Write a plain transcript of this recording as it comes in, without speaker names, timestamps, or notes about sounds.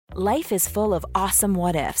Life is full of awesome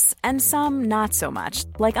what-ifs, and some not so much,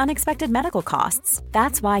 like unexpected medical costs.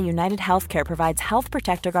 That's why United Healthcare provides Health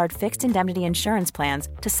Protector Guard fixed indemnity insurance plans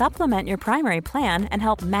to supplement your primary plan and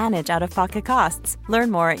help manage out-of-pocket costs.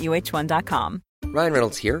 Learn more at UH1.com. Ryan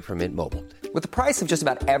Reynolds here from Mint Mobile. With the price of just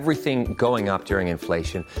about everything going up during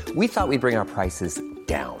inflation, we thought we'd bring our prices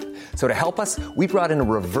down. So to help us, we brought in a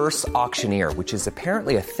reverse auctioneer, which is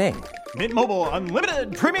apparently a thing. Mint Mobile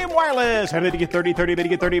Unlimited Premium Wireless. How to get 30, 30, bit to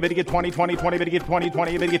get 30, bit to get 20, 20, 20, bit to get 20,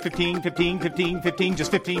 20, bit to get 15, 15, 15, 15,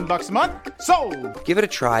 just $15 a month? Sold! Give it a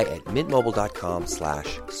try at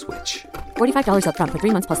mintmobile.com/switch. $45 up front for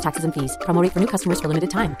 3 months plus taxes and fees. Promo rate for new customers for limited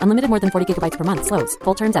time. Unlimited more than 40 gigabytes per month. Slows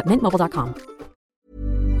full terms at mintmobile.com.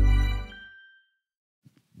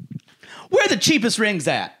 Where are the cheapest rings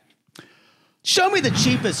at? Show me the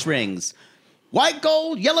cheapest rings. White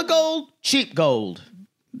gold, yellow gold, cheap gold.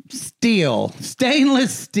 Steel.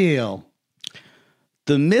 Stainless steel.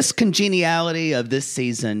 The miscongeniality of this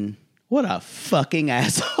season. What a fucking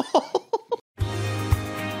asshole.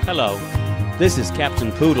 Hello, this is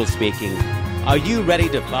Captain Poodle speaking. Are you ready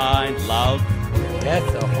to find love? Yes,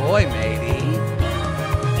 ahoy, matey.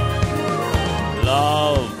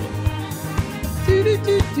 Love.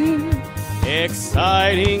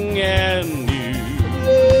 Exciting and new.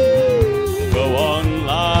 Go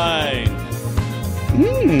online.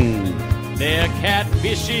 They're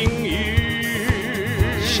catfishing you.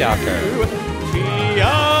 Shocker.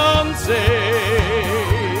 Fiancé.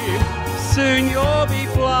 Soon you'll be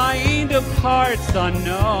flying to parts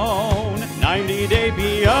unknown. 90-day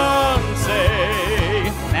Fiancé.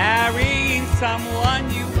 Marrying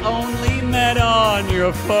someone you only met on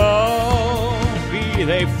your phone. Be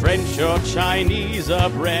they French or Chinese, a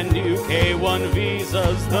brand new K1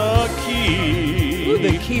 visa's the key. Ooh,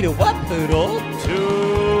 the key to what, Poodle? To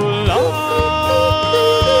love.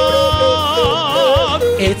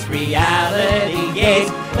 It's reality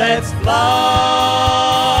gaze. Let's love.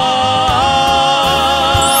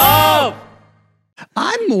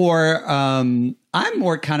 I'm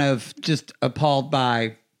more kind of just appalled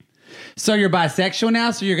by. So you're bisexual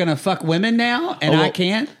now, so you're going to fuck women now, and I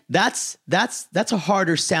can't? That's a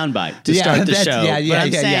harder soundbite to start the show. But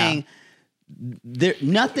I'm saying there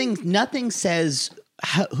nothing says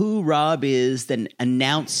who Rob is than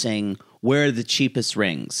announcing where are the cheapest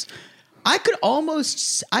rings. I could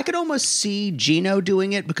almost see Gino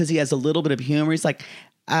doing it because he has a little bit of humor. He's like,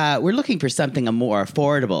 we're looking for something more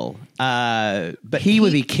affordable. But he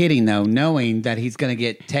would be kidding though, knowing that he's going to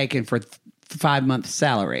get taken for 5 months'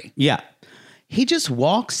 salary. Yeah. He just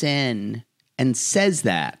walks in and says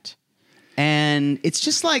that. And it's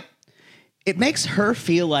just like, it makes her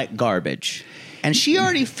feel like garbage. And she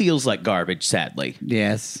already feels like garbage, sadly.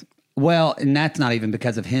 Yes. Well, and that's not even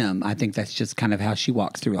because of him. I think that's just kind of how she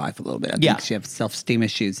walks through life a little bit. I think she has self-esteem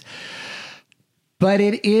issues. But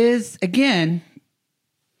it is, again,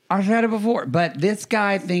 I've said it before, but this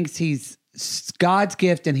guy thinks he's God's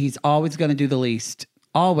gift and he's always going to do the least.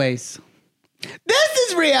 Always. This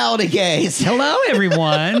is Reality Gaze. Hello,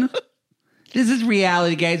 everyone. This is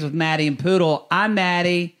Reality Gaze with Maddie and Poodle. I'm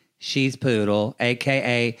Maddie. She's Poodle,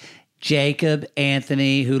 a.k.a. Jacob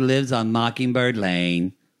Anthony, who lives on Mockingbird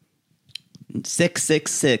Lane.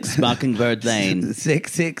 666 Mockingbird Lane.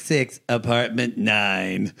 666 Apartment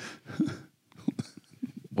 9.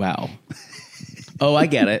 Wow. Oh, I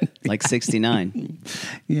get it. Like 69.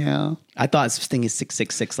 Yeah. I thought this thing is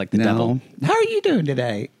 666 like the devil. How are you doing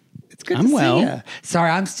today? It's good to see you. Sorry,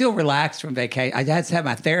 I'm still relaxed from vacation. I just had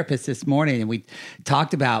my therapist this morning, and we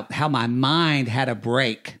talked about how my mind had a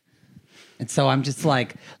break. And so I'm just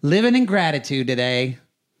like living in gratitude today.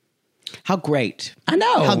 How great. I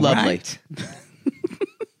know. How lovely. Right?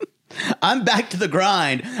 I'm back to the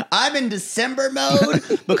grind. I'm in December mode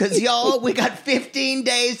because, y'all, we got 15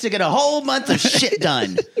 days to get a whole month of shit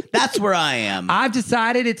done. That's where I am. I've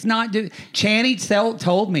decided it's not Channy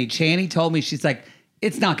told me, she's like,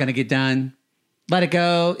 it's not going to get done. Let it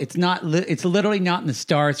go. It's not. It's literally not in the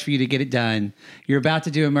stars for you to get it done. You're about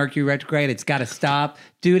to do a Mercury retrograde. It's got to stop.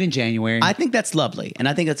 Do it in January. I think that's lovely. And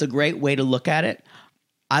I think that's a great way to look at it.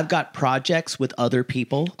 I've got projects with other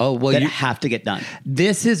people that have to get done.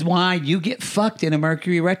 This is why you get fucked in a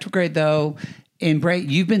Mercury retrograde, though.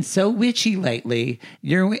 You've been so witchy lately.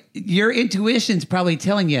 Your intuition's probably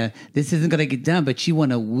telling you this isn't going to get done, but you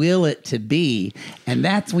want to will it to be, and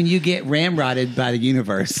that's when you get ramrodded by the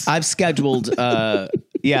universe. I've scheduled,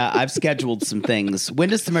 I've scheduled some things. When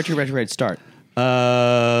does the Mercury retrograde start?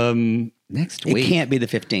 Next week. It can't be the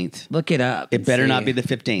 15th. Look it up. It better not be the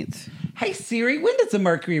 15th. Hey Siri, when does the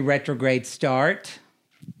Mercury retrograde start?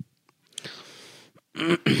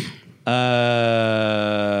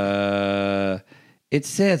 It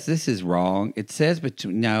says this is wrong. It says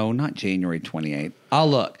no, not January 28th. I'll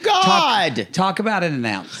look. God! Talk about an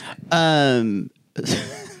announcement.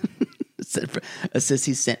 A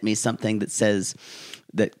sissy sent me something that says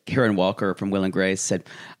that Karen Walker from Will and Grace said,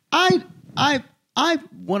 I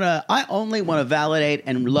only want to validate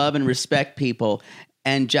and love and respect people.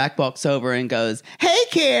 And Jack walks over and goes, "Hey,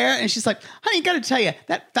 Care," and she's like, "Honey, got to tell you,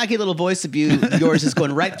 that faggy little voice of yours is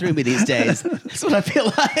going right through me these days. That's what I feel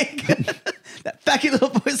like. That faggy little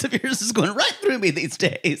voice of yours is going right through me these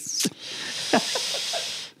days."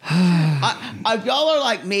 Y'all are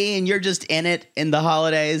like me, and you're just in it in the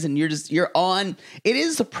holidays, and you're on. It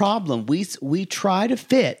is a problem. We try to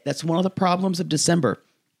fit. That's one of the problems of December.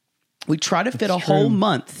 We try to fit a whole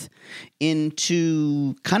month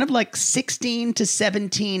into kind of like 16 to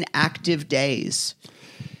 17 active days.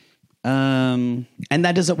 And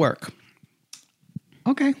that doesn't work.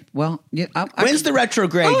 Okay. Well, yeah. When's the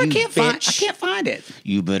retrograde? I can't find it.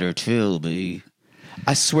 You better tell me.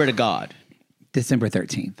 I swear to God. December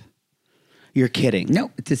 13th. You're kidding. No,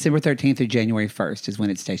 December 13th through January 1st is when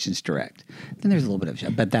it stations direct. Then there's a little bit of show,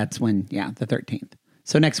 but that's when, the 13th.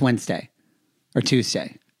 So next Wednesday or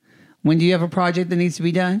Tuesday. When do you have a project that needs to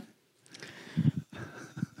be done?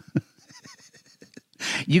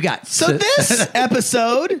 You got... So this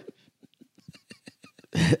episode,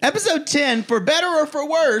 episode 10, for better or for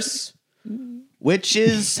worse, which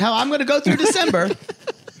is how I'm going to go through December.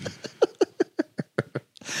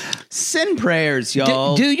 Send prayers,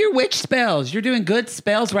 y'all. Do your witch spells. You're doing good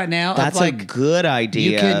spells right now. That's a good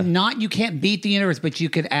idea. You can't beat the universe, but you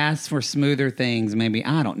could ask for smoother things. Maybe,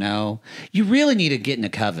 I don't know. You really need to get in a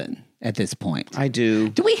coven at this point. I do.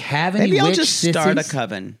 Do we have any Maybe witch I'll just sissies? start a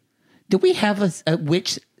coven. Do we have a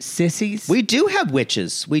witch sissies? We do have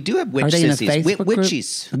witches. We do have witch Are they sissies. in a Facebook group?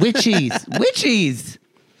 Witchies. Witchies.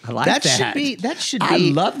 I like that. That should be. I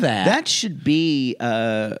love that. That should be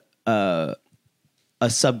a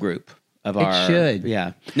subgroup of our. It should.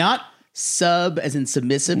 Yeah. Not sub as in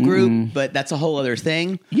submissive group, but that's a whole other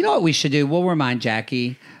thing. You know what we should do? We'll remind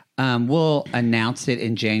Jackie. We'll announce it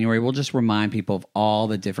in January. We'll just remind people of all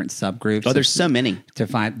the different subgroups. Oh, there's so many to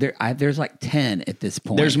find. There's like 10 at this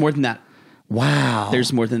point. There's more than that. Wow,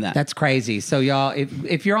 there's more than that. That's crazy. So y'all,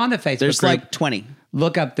 if you're on the Facebook, there's group, like 20.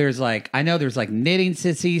 Look up. There's like knitting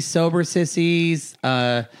sissies, sober sissies.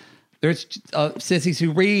 There's sissies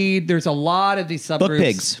who read. There's a lot of these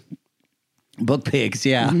subgroups. Book pigs.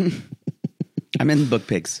 Yeah. I'm in book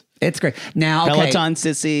pigs. It's great. Now, okay, Peloton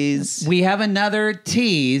sissies. We have another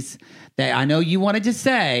tease that I know you wanted to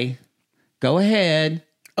say. Go ahead.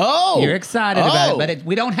 Oh. You're excited about it, but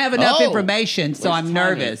we don't have enough information, so I'm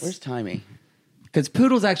nervous. Where's Timey? Because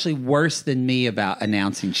Poodle's actually worse than me about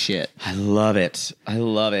announcing shit. I love it.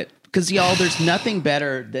 Because, y'all, there's nothing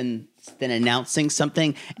better than announcing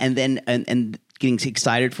something and then and getting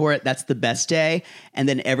excited for it. That's the best day. And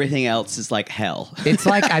then everything else is like hell. It's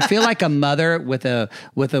like, I feel like a mother with a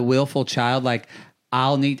willful child. Like, I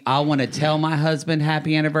want to tell my husband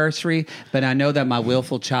happy anniversary, but I know that my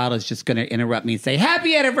willful child is just going to interrupt me and say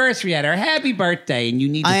happy anniversary at her, happy birthday. And you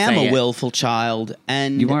need to say it. I am a willful child.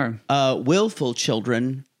 And you are. Willful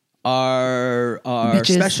children are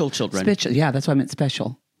special children. Yeah, that's why I meant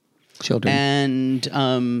special children.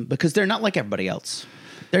 And because they're not like everybody else.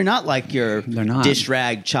 They're not like your dish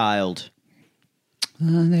rag child.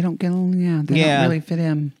 They don't don't really fit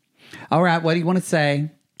in. All right, what do you want to say?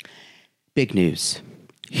 Big news.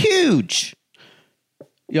 Huge.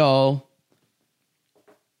 Y'all,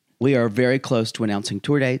 we are very close to announcing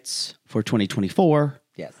tour dates for 2024.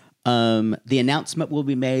 Yes. The announcement will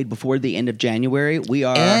be made before the end of January. We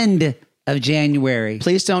are... End of January.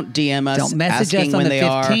 Please don't DM us. Don't message us on the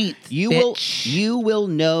 15th. You will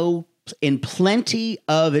know in plenty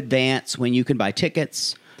of advance when you can buy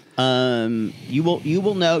tickets. You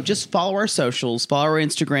will know. Just follow our socials. Follow our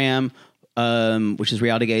Instagram, which is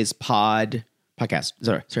Reality Gaze Podcast.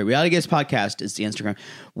 Sorry, Reality Gaze Podcast is the Instagram.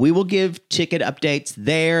 We will give ticket updates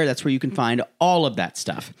there. That's where you can find all of that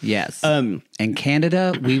stuff. Yes. And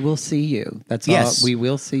Canada, we will see you. That's all. We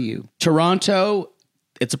will see you. Toronto,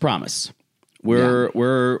 it's a promise. We're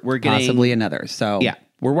getting possibly another. So yeah.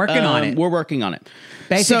 We're working on it. We're working on it.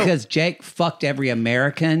 Basically, because Jake fucked every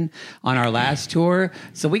American on our last tour.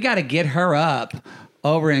 So we got to get her up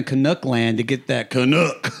over in Canuck land to get that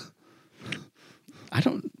Canuck.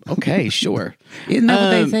 Okay, sure. Isn't that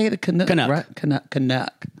what they say? The Canuck. Canuck. Right?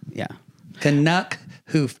 Canuck. Yeah. Canuck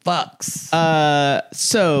who fucks.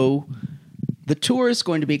 So the tour is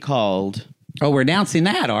going to be called... Oh, we're announcing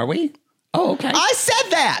that, are we? Oh, okay. I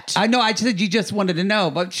said that! I know, I said you just wanted to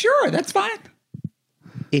know, but sure, that's fine.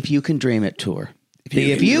 If You Can Dream It tour.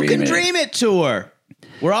 If You Can Dream It tour.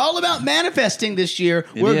 We're all about manifesting this year.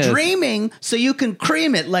 We're dreaming so you can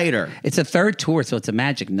cream it later. It's a third tour, so it's a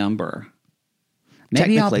magic number.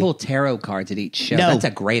 Maybe I'll pull tarot cards at each show. No. That's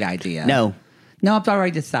a great idea. No, I've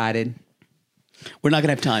already decided. we're not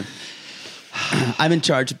going to have time. I'm in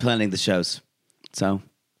charge of planning the shows. So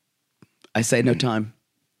I say no time.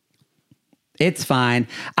 It's fine.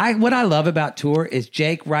 What I love about tour is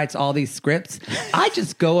Jake writes all these scripts. I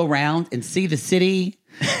just go around and see the city.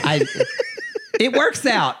 It works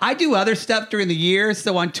out. I do other stuff during the year.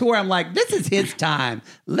 So on tour, I'm like, this is his time.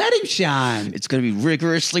 Let him shine. It's going to be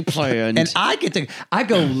rigorously planned. And I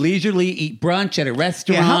go leisurely eat brunch at a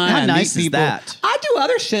restaurant. Yeah, how nice is that? I do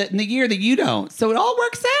other shit in the year that you don't. So it all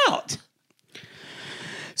works out.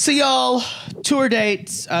 So y'all, tour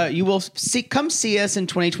dates. You will come see us in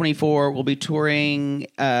 2024. We'll be touring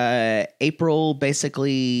April,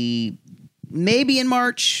 basically, maybe in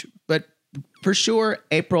March, but for sure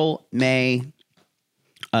April, May.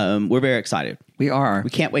 We're very excited. We are. We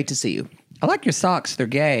can't wait to see you. I like your socks. They're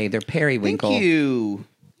gay. They're periwinkle.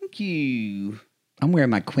 Thank you. I'm wearing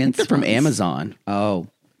my Quince. They're from Amazon. Oh.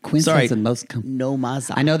 Quince Sorry, is the most no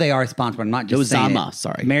maza. I know they are sponsored, but I'm not just saying Zama, it.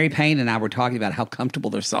 sorry. Mary Payne and I were talking about how comfortable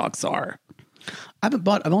their socks are. I've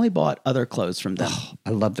only bought other clothes from them. Oh, I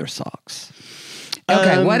love their socks.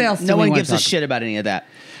 Okay, what else? No one gives a shit about any of that.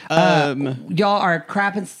 Y'all, our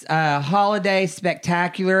Crappin' Holiday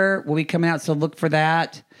Spectacular will be coming out, so look for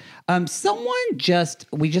that. We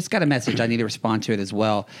just got a message. I need to respond to it as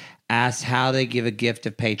well. Asked how they give a gift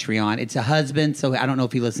of Patreon. It's a husband, so I don't know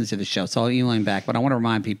if he listens to the show, so I'll email him back. But I want to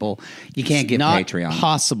remind people, you can't give Patreon. It's not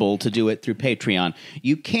possible to do it through Patreon.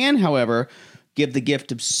 You can, however, give the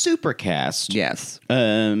gift of Supercast. Yes.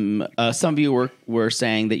 Some of you were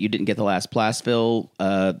saying that you didn't get the last Plasville.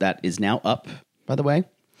 That is now up, by the way.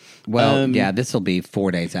 Well, yeah, this will be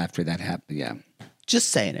 4 days after that happened. Yeah. Just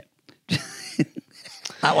saying it.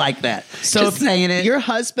 I like that. So just saying it. If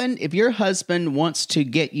your husband wants to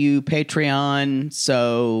get you Patreon,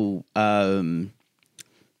 so I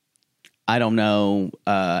don't know,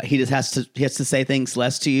 he has to say things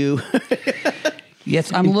less to you.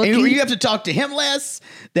 Yes, I'm looking. You have to talk to him less.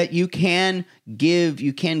 That you can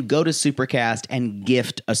go to Supercast and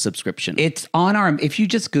gift a subscription. It's on if you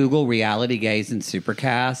just Google Reality Gaze and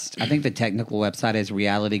Supercast, I think the technical website is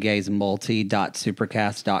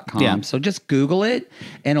realitygazemulti.supercast.com. Yeah. So just Google it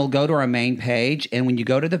and it'll go to our main page. And when you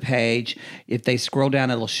go to the page, if they scroll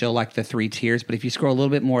down, it'll show like the 3 tiers. But if you scroll a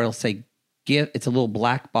little bit more, it'll say it's a little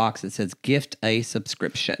black box that says gift a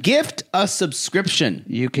subscription. Gift a subscription.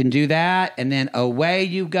 You can do that, and then away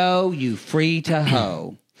you go, you free to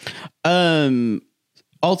hoe.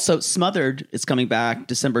 Also, Smothered is coming back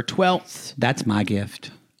December 12th. That's my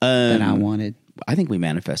gift that I wanted. I think we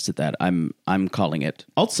manifested that. I'm calling it.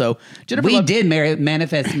 Also, Jennifer did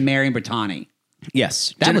manifest Mary Bertani.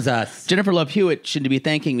 Yes. That was us. Jennifer Love Hewitt shouldn't be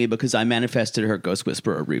thanking me because I manifested her Ghost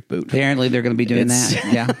Whisperer reboot. Apparently, they're going to be doing that.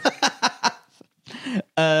 Yeah.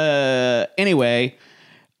 Anyway,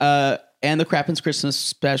 and the Crappin's Christmas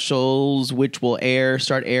specials, which will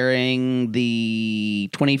sometime the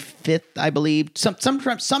 25th, I believe. Sometime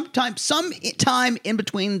in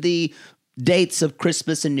between the dates of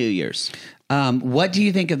Christmas and New Year's. What do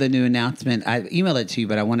you think of the new announcement? I emailed it to you,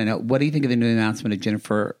 but I want to know, what do you think of the new announcement of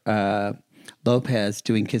Jennifer Lopez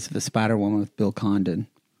doing Kiss of the Spider Woman with Bill Condon?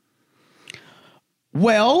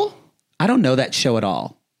 Well, I don't know that show at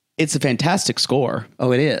all. It's a fantastic score.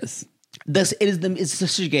 Oh, it is. It's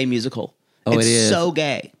such a gay musical. Oh, it's it is so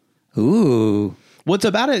gay. Ooh. What's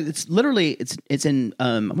about it? It's literally it's in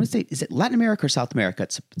I'm going to say, is it Latin America or South America?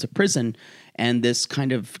 It's a prison, and this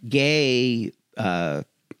kind of gay man,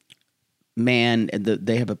 and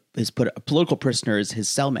they have a political prisoner as his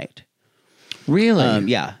cellmate.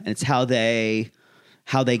 Really? Yeah, and it's how they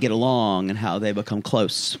get along and how they become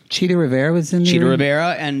close. Cheetah Rivera was in there. Cheetah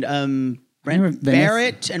Rivera and Brent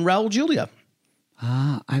Barrett and Raul Julia.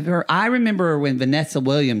 I remember when Vanessa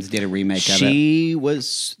Williams did a remake of it. She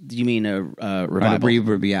was, you mean a revival?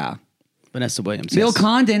 Yeah. Vanessa Williams. Bill yes.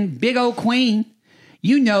 Condon, big old queen.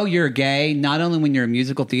 You know you're gay, not only when you're a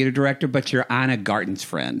musical theater director, but you're Ina Garten's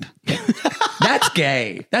friend. That's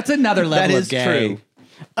gay. That's another level of gay.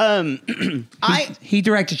 True. He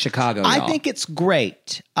directed Chicago. I think it's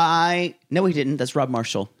great. No, he didn't. That's Rob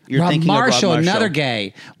Marshall. You're Rob thinking Marshall, of Rob Marshall, another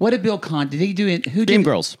gay. What did Bill Condon? Did he do it? Who did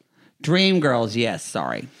Dreamgirls? Dreamgirls. Yes.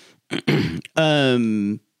 Sorry. I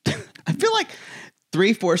feel like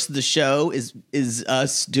 3/4 of the show is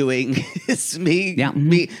us doing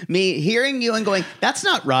me hearing you and going, that's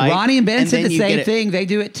not right. Ronnie and Ben said the same thing. They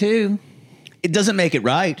do it too. It doesn't make it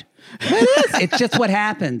right. It is. It's just what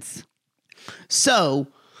happens. So,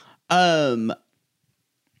 I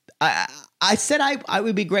I said I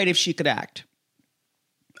would be great if she could act.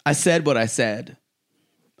 I said what I said.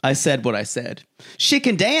 I said what I said. She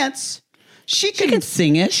can dance. She can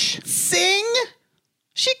sing-ish. Sing.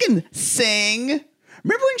 She can sing.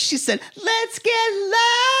 Remember when she said, "Let's get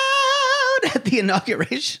loud" at the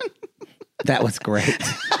inauguration? That was great.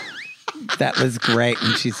 That was great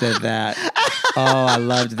when she said that. Oh, I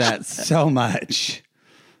loved that so much.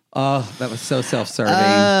 Oh, that was so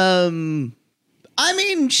self-serving. I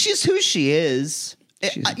mean, she's who she is.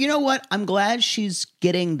 You know what? I'm glad she's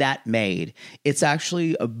getting that made. It's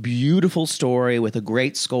actually a beautiful story with a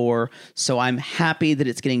great score, so I'm happy that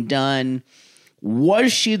it's getting done.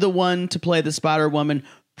 Was she the one to play the Spider-Woman?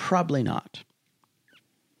 Probably not.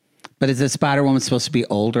 But is the Spider-Woman supposed to be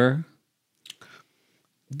older?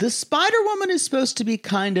 The Spider-Woman is supposed to be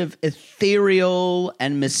kind of ethereal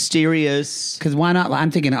and mysterious. Because why not? I'm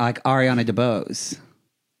thinking like Ariana DeBose.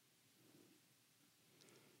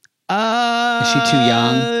 Is she too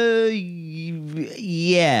young?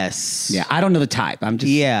 Yes. Yeah, I don't know the type. I'm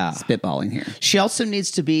just spitballing here. She also needs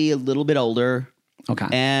to be a little bit older. Okay.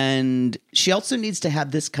 And she also needs to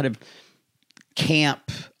have this kind of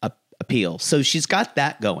camp appeal. So she's got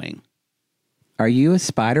that going. Are you a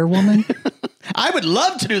Spider-Woman? I would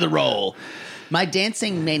love to do the role. My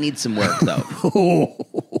dancing may need some work, though.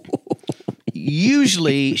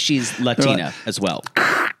 Usually she's Latina as well.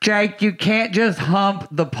 Jake, you can't just hump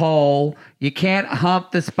the pole. You can't hump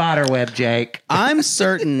the spider web, Jake. I'm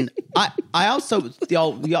certain. I also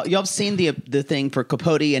y'all have seen the thing for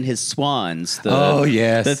Capote and his swans. Oh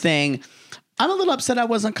yes, the thing. I'm a little upset I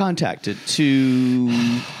wasn't contacted to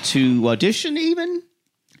audition. Even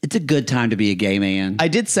it's a good time to be a gay man. I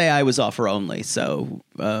did say I was offer only, so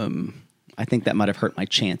I think that might have hurt my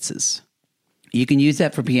chances. You can use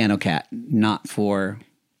that for Piano Cat, not for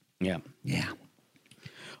yeah.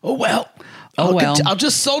 Oh well. I'll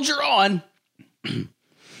just soldier on.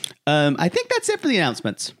 I think that's it for the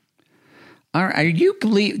announcements. All right.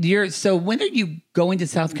 So when are you going to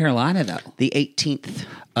South Carolina though? The 18th.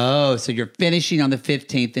 Oh, so you're finishing on the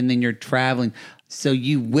 15th and then you're traveling. So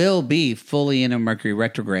you will be fully in a Mercury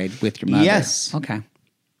retrograde with your mother. Yes. Okay.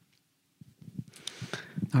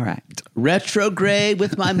 All right. Retrograde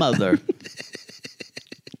with my mother.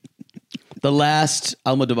 The last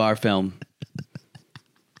Almodovar film.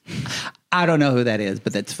 I don't know who that is,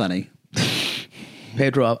 but that's funny.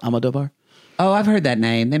 Pedro Almodovar. Oh, I've heard that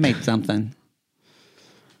name. They made something.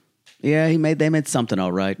 Yeah, they made something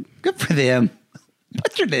all right. Good for them.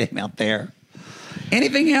 Put your name out there.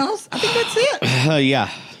 Anything else? I think that's it. Yeah,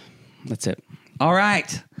 that's it. All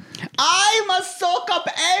right. I must soak up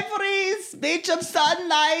every beach of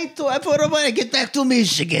sunlight before I get back to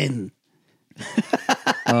Michigan.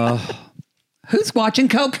 Who's watching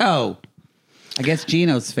Coco? I guess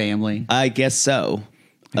Gino's family. I guess so.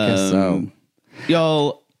 So.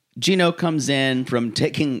 Y'all, Gino comes in from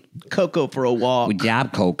taking Coco for a walk. Good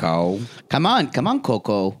job, Coco. Come on,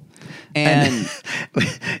 Coco. And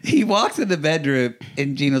he walks in the bedroom,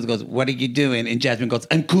 and Gino goes, "What are you doing?" And Jasmine goes,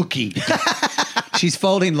 "I'm cooking." She's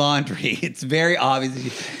folding laundry. It's very obvious.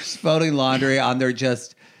 She's folding laundry on their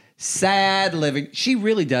just sad living. She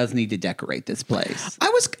really does need to decorate this place.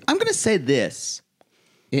 I'm going to say this.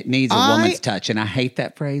 It needs a woman's touch, and I hate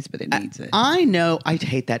that phrase, but it needs it. I know. I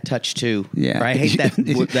hate that touch, too. Yeah. I hate that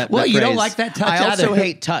well, that you phrase. don't like that touch I also either.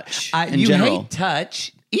 hate touch in you general. hate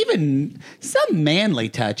touch, even some manly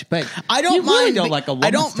touch, but I don't you mind. Really don't like a woman's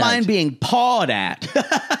I don't touch. mind being pawed at.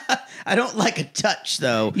 I don't like a touch,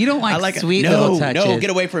 though. You don't like, I like sweet little touches. No,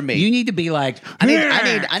 get away from me. You need to be like, I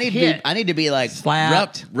need to be like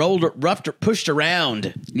slapped, roughed, or pushed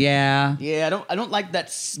around. Yeah. Yeah, I don't like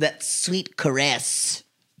that sweet caress.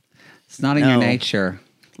 It's not in your nature.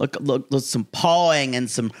 Look, some pawing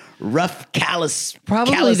and some rough, callous,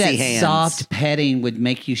 probably that hands. Soft petting would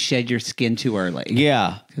make you shed your skin too early.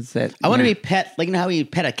 Yeah, because I want to be pet. Like, you know how you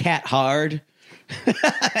pet a cat hard,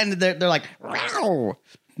 and they're like, "Wow."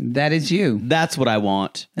 That is you. That's what I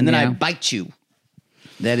want, and then I bite you.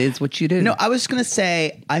 That is what you do. No, I was gonna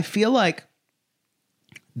say, I feel like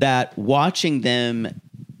that watching them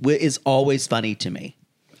is always funny to me.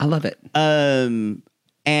 I love it.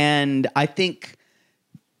 And I think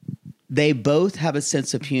they both have a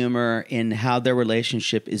sense of humor in how their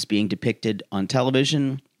relationship is being depicted on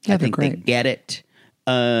television. Yeah, I think they get it.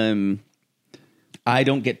 I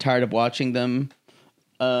don't get tired of watching them.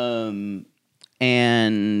 And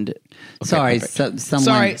okay,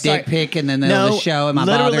 someone dick pic in the middle of the show. Am I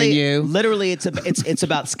bothering you? Literally, it's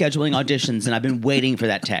about scheduling auditions, and I've been waiting for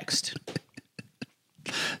that text.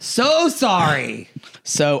 So sorry.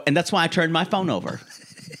 And that's why I turned my phone over.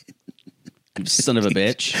 Son of a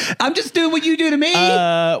bitch. I'm just doing what you do to me.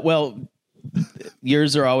 Well,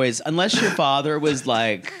 yours are always, unless your father was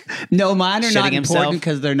like, no, mine are shitting not himself. important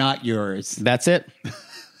because they're not yours. That's it.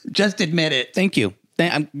 Just admit it. Thank you.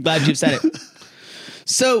 I'm glad you've said it.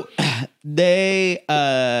 So they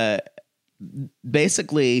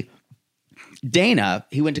basically, Dana,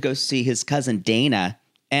 he went to go see his cousin Dana,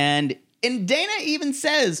 and Dana even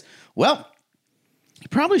says, well, you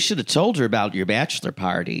probably should have told her about your bachelor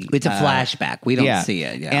party. It's a flashback. We don't see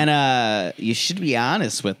it. Yeah. And you should be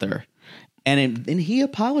honest with her. And he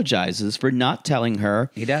apologizes for not telling her.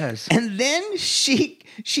 He does. And then she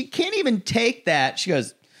can't even take that. She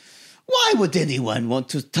goes, why would anyone want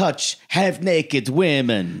to touch half-naked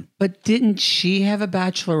women? But didn't she have a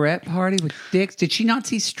bachelorette party with dicks? Did she not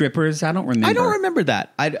see strippers? I don't remember. I don't remember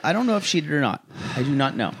that. I don't know if she did or not. I do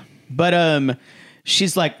not know. But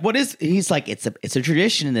she's like, what is... He's like, it's a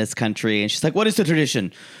tradition in this country. And she's like, what is the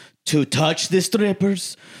tradition? To touch the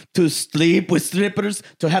strippers? To sleep with strippers?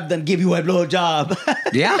 To have them give you a blowjob?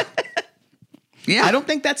 Yeah. Yeah. I don't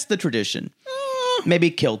think that's the tradition.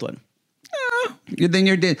 Maybe killed one. Then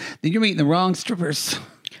you're meeting the wrong strippers.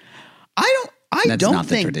 I don't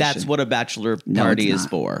think that's what a bachelor party is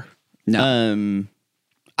for. No.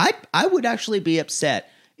 I would actually be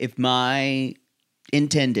upset if my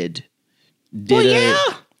intended did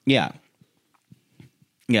yeah.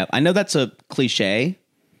 I know that's a cliche,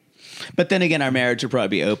 but then again, our marriage would probably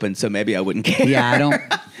be open, so maybe I wouldn't care. Yeah, I don't.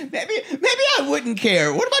 maybe I wouldn't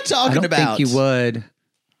care. What am I talking about? I don't think you would.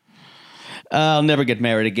 I'll never get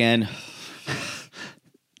married again.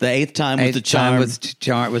 The eighth time was the charm.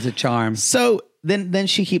 Was a charm. So then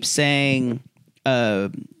she keeps saying,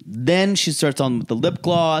 then she starts on with the lip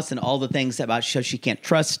gloss and all the things about she can't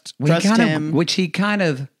trust him. Which he kind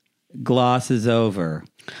of glosses over.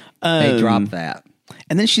 They drop that.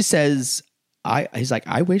 And then she says, he's like,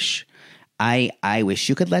 I wish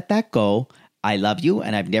you could let that go. I love you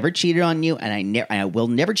and I've never cheated on you and I will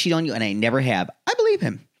never cheat on you and I never have. I believe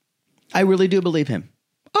him. I really do believe him.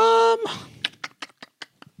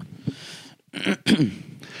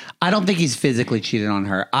 I don't think he's physically cheated on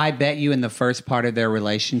her. I bet you in the first part of their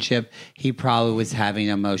relationship, he probably was having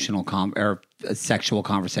emotional or sexual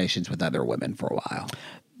conversations with other women for a while.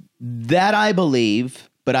 That I believe,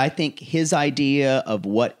 but I think his idea of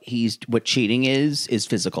what cheating is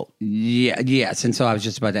physical. Yeah, yes. And so I was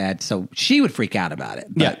just about to add, so she would freak out about it.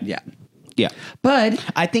 But yeah. But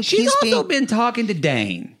I think she's also been talking to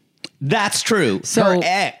Dane. That's true. Her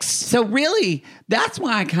ex. So really, that's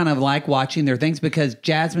why I kind of like watching their things, because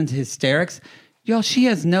Jasmine's hysterics, y'all, she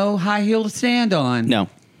has no high heel to stand on.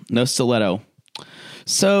 No stiletto.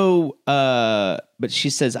 So, but she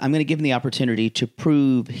says, I'm going to give him the opportunity to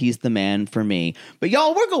prove he's the man for me. But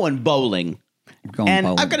y'all, we're going bowling.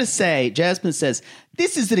 I've got to say, Jasmine says,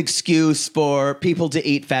 this is an excuse for people to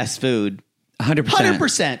eat fast food.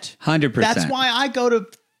 100%. 100%. That's why I go to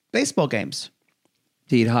baseball games.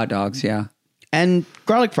 To eat hot dogs, yeah. And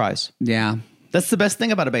garlic fries. Yeah. That's the best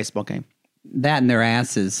thing about a baseball game. That and their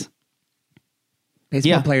asses.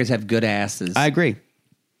 Baseball players have good asses. I agree.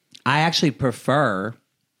 I actually prefer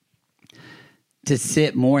to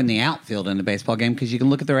sit more in the outfield in a baseball game because you can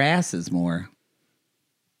look at their asses more.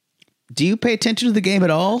 Do you pay attention to the game at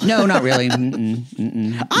all? No, not really.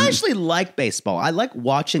 I actually like baseball. I like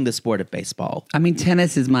watching the sport of baseball. I mean,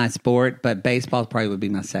 tennis is my sport, but baseball probably would be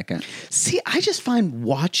my second. See, I just find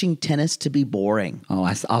watching tennis to be boring. Oh,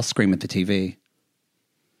 I'll scream at the TV.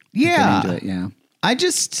 Yeah. Into it, yeah.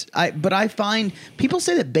 But I find people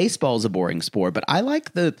say that baseball is a boring sport, but I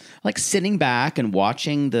like sitting back and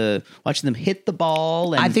watching them hit the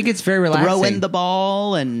ball. And I think it's very relaxing. Throwing the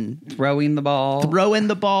ball and it's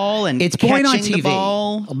boring catching on TV, the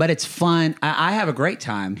ball. But it's fun. I have a great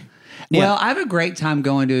time. Yeah. Well, I have a great time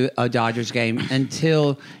going to a Dodgers game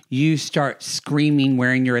until you start screaming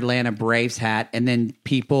wearing your Atlanta Braves hat, and then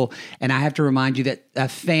and I have to remind you that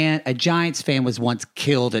a Giants fan was once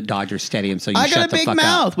killed at Dodger Stadium, so I got a big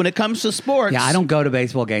mouth when it comes to sports. Yeah, I don't go to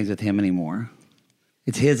baseball games with him anymore.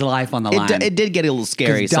 It's his life on the line. It did get a little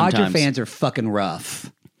scary sometimes. Dodger fans are fucking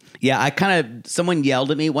rough. Yeah, someone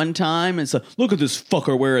yelled at me one time and said, "Look at this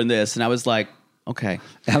fucker wearing this," and I was like, okay.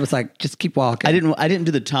 I was like, just keep walking. I didn't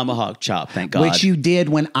do the tomahawk chop, thank God. Which you did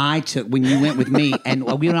when you went with me, and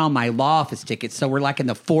we went on my law office ticket, so we're like in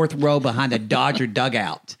the fourth row behind the Dodger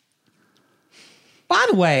dugout. By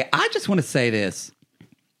the way, I just want to say this.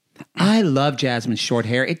 I love Jasmine's short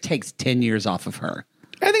hair. It takes 10 years off of her.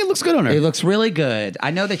 I think it looks good on her. It looks really good.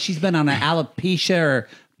 I know that she's been on an alopecia or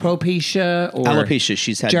Propecia or alopecia.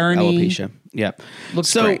 She's had Journey. Alopecia. Yeah.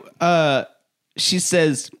 Looks great. She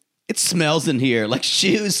says, it smells in here like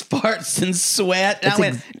shoes, farts, and sweat. And I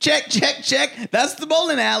went, check. That's the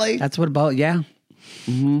bowling alley. That's what about, yeah.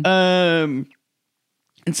 Mm-hmm.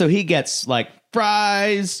 And so he gets like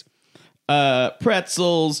fries,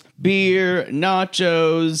 pretzels, beer,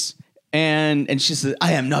 nachos. And she says,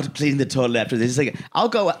 I am not cleaning the toilet after this. He's like, I'll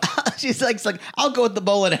go. She's like, I'll go with the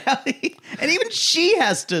bowling alley. And even she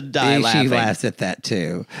has to die laughing. She laughs at that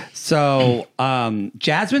too. So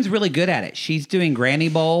Jasmine's really good at it. She's doing Granny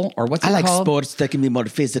Bowl, or what's it called? I like sports that can be more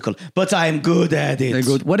physical, but I'm good at it.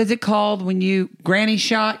 Good. What is it called when you Granny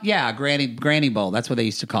shot? Yeah, Granny Bowl. That's what they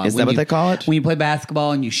used to call it. Is that what they call it? When you play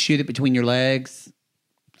basketball and you shoot it between your legs.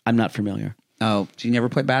 I'm not familiar. Oh, did you never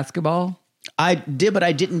play basketball? I did, but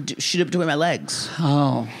I didn't shoot it between my legs.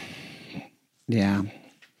 Oh, yeah.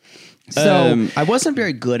 So I wasn't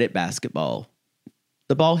very good at basketball.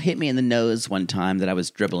 The ball hit me in the nose one time that I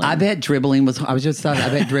was dribbling. I bet dribbling was. I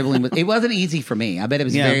bet dribbling was. It wasn't easy for me. I bet it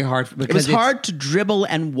was very hard. Because it was hard to dribble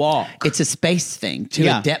and walk. It's a space thing to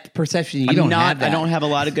a depth perception. You don't have that. I don't have a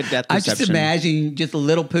lot of good depth perception. I just imagine just a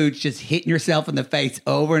little pooch just hitting yourself in the face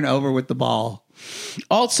over and over with the ball.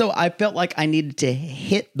 Also, I felt like I needed to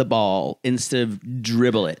hit the ball instead of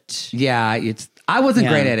dribble it. Yeah, I wasn't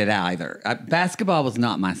great at it either. Basketball was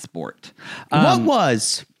not my sport. What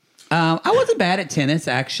was? I wasn't bad at tennis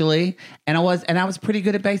actually, and I was pretty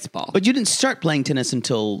good at baseball. But you didn't start playing tennis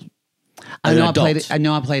until I played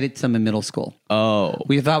it some in middle school. Oh,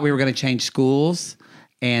 we thought we were going to change schools.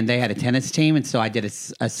 And they had a tennis team, and so I did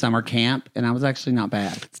a summer camp, and I was actually not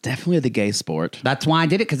bad. It's definitely the gay sport. That's why I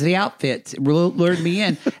did it, because of the outfits. It lured me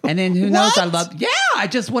in. And then who knows, I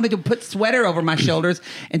just wanted to put sweater over my shoulders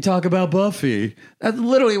and talk about Buffy. That's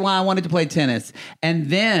literally why I wanted to play tennis. And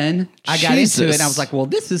then I got into it, and I was like, well,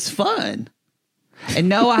 this is fun. And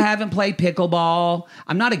no, I haven't played pickleball.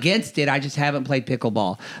 I'm not against it. I just haven't played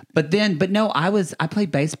pickleball. But no, I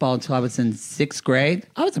played baseball until I was in 6th grade.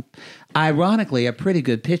 I was, ironically, a pretty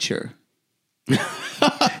good pitcher.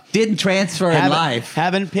 Didn't transfer in life.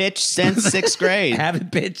 Haven't pitched since 6th grade.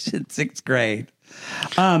 Haven't pitched since 6th grade.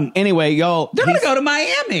 Anyway, y'all. They're going to go to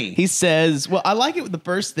Miami. He says, well, I like it with the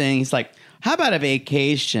first thing. He's like, how about a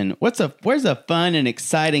vacation? Where's a fun and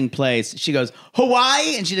exciting place? She goes,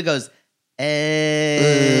 Hawaii. And she goes,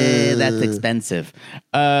 that's expensive.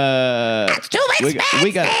 That's too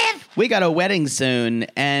expensive. We got a wedding soon,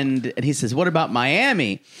 and he says, "What about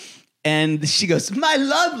Miami?" And she goes, "My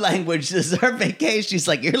love language is our vacation." She's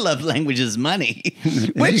like, "Your love language is money,"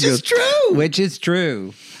 which is true. Which is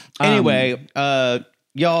true. Anyway,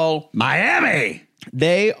 y'all, Miami.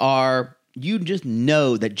 They are. You just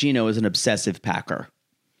know that Gino is an obsessive packer,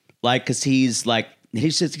 like because he's like.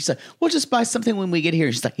 He's like, we'll just buy something when we get here.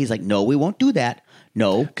 He's like, no, we won't do that.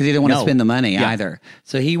 No. Because he didn't want to spend the money either.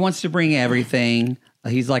 So he wants to bring everything.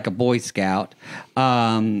 He's like a Boy Scout.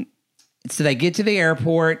 So they get to the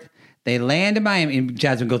airport. They land in Miami. And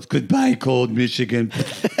Jasmine goes, goodbye, cold Michigan.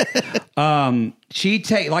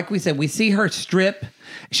 Like we said, we see her strip.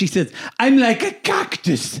 She says, I'm like a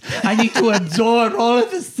cactus. I need to absorb all of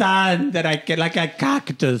the sun that I get like a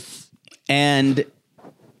cactus. And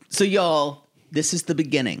so y'all... This is the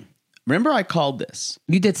beginning. Remember I called this.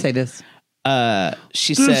 You did say this.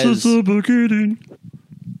 She this says... This is the beginning.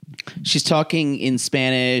 She's talking in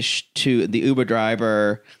Spanish to the Uber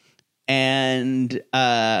driver. And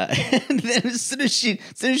then as soon as she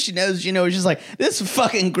knows, she's just like, this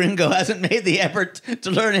fucking gringo hasn't made the effort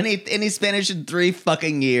to learn any Spanish in 3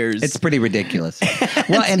 fucking years. It's pretty ridiculous.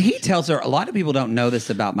 Well, and he tells her, a lot of people don't know this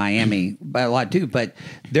about Miami, but a lot do, but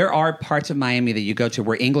there are parts of Miami that you go to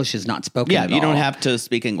where English is not spoken at all. Yeah, you don't have to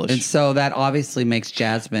speak English. And so that obviously makes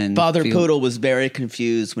Jasmine Father Poodle was very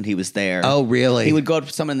confused when he was there. Oh, really? He would go up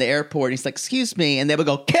to someone in the airport, and he's like, excuse me, and they would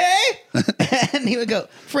go, "K?" And he would go,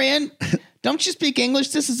 "Friend, don't you speak English?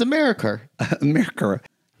 This is America." America.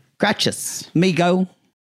 Gracias. Migo.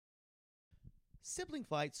 Sibling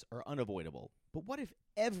fights are unavoidable, but what if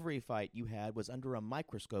every fight you had was under a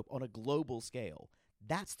microscope on a global scale?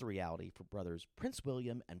 That's the reality for brothers Prince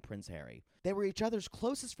William and Prince Harry. They were each other's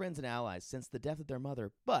closest friends and allies since the death of their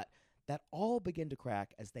mother, but that all began to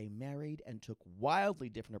crack as they married and took wildly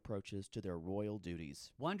different approaches to their royal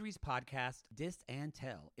duties. Wondery's podcast, Dis and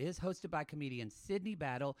Tell, is hosted by comedians Sydney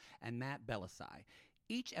Battle and Matt Belisai.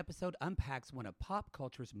 Each episode unpacks one of pop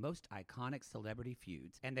culture's most iconic celebrity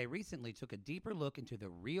feuds, and they recently took a deeper look into the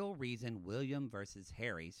real reason William versus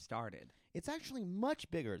Harry started. It's actually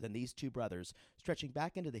much bigger than these two brothers, stretching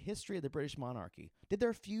back into the history of the British monarchy. Did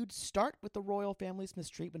their feud start with the royal family's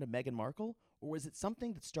mistreatment of Meghan Markle, or was it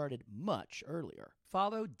something that started much earlier?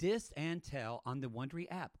 Follow Dis and Tell on the Wondery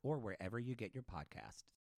app or wherever you get your podcasts.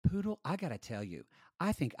 Poodle, I gotta tell you,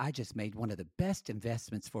 I think I just made one of the best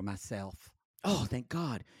investments for myself. Oh, thank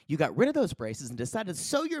God. You got rid of those braces and decided to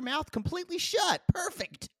sew your mouth completely shut.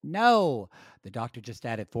 Perfect. No, the doctor just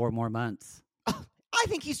added 4 more months. Oh, I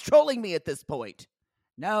think he's trolling me at this point.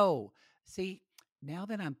 No. See, now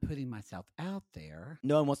that I'm putting myself out there...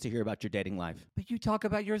 No one wants to hear about your dating life. But you talk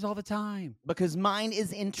about yours all the time. Because mine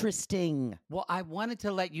is interesting. Well, I wanted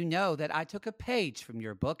to let you know that I took a page from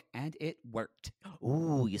your book and it worked.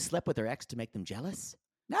 Ooh, you slept with their ex to make them jealous?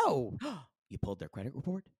 No. You pulled their credit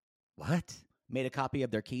report? What? Made a copy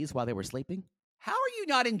of their keys while they were sleeping? How are you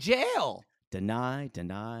not in jail? Deny,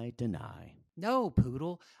 deny, deny. No,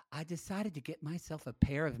 Poodle. I decided to get myself a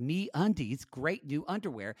pair of MeUndies great new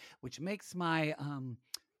underwear, which makes my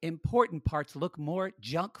important parts look more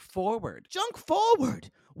junk forward. Junk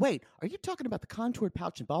forward? Wait, are you talking about the contoured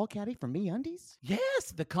pouch and ball caddy from MeUndies?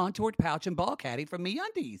 Yes, the contoured pouch and ball caddy from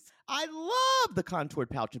MeUndies. I love the contoured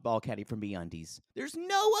pouch and ball caddy from MeUndies. There's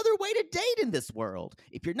no other way to date in this world.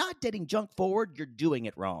 If you're not dating junk forward, you're doing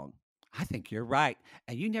it wrong. I think you're right.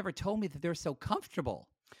 And you never told me that they're so comfortable.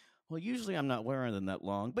 Well, usually I'm not wearing them that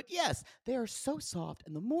long. But yes, they are so soft,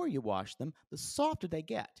 and the more you wash them, the softer they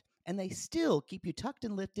get. And they still keep you tucked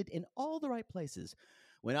and lifted in all the right places.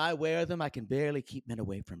 When I wear them, I can barely keep men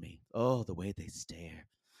away from me. Oh, the way they stare.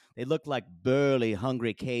 They look like burly,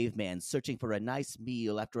 hungry cavemen searching for a nice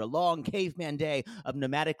meal after a long caveman day of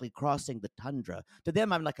nomadically crossing the tundra. To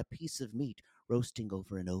them, I'm like a piece of meat roasting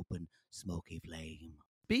over an open, smoky flame.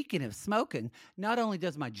 Speaking of smoking, not only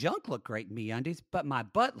does my junk look great in MeUndies, but my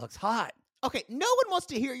butt looks hot. Okay, no one wants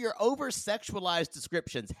to hear your over-sexualized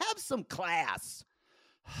descriptions. Have some class.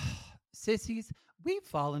 Sissies, we've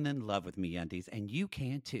fallen in love with MeUndies, and you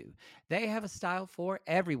can too. They have a style for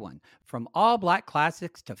everyone. From all black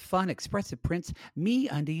classics to fun, expressive prints,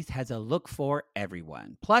 MeUndies has a look for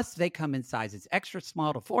everyone. Plus, they come in sizes extra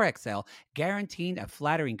small to 4XL, guaranteeing a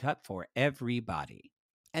flattering cut for everybody.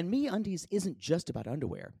 And MeUndies isn't just about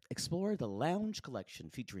underwear. Explore the Lounge collection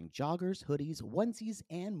featuring joggers, hoodies, onesies,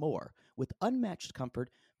 and more. With unmatched comfort,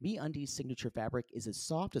 MeUndies' signature fabric is as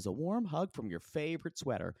soft as a warm hug from your favorite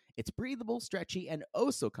sweater. It's breathable, stretchy, and oh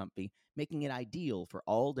so comfy, making it ideal for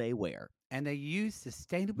all-day wear. And they use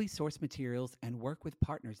sustainably sourced materials and work with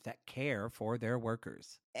partners that care for their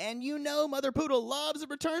workers. And you know Mother Poodle loves a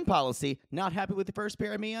return policy. Not happy with the first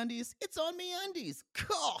pair of MeUndies? It's on MeUndies.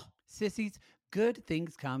 Cool. Sissies, good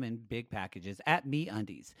things come in big packages at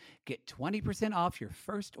MeUndies. Get 20% off your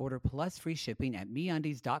first order plus free shipping at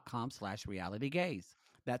MeUndies.com/realitygaze.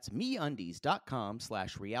 That's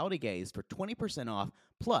MeUndies.com/realitygaze for 20% off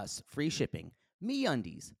plus free shipping.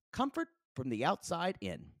 MeUndies, comfort from the outside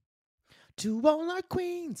in. To all our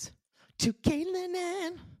queens, to Caitlin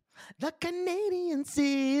and the Canadian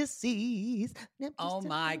sissies. Oh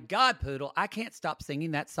my God, Poodle. I can't stop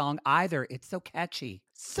singing that song either. It's so catchy.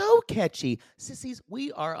 So catchy. Sissies,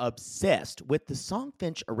 we are obsessed with the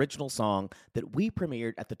Songfinch original song that we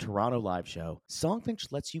premiered at the Toronto Live Show.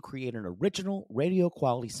 Songfinch lets you create an original radio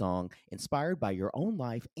quality song inspired by your own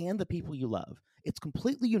life and the people you love. It's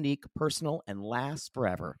completely unique, personal, and lasts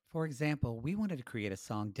forever. For example, we wanted to create a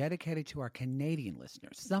song dedicated to our Canadian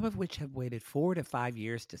listeners, some of which have waited 4 to 5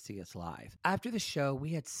 years to see us live. After the show,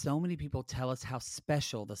 we had so many people tell us how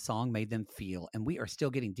special the song made them feel, and we are still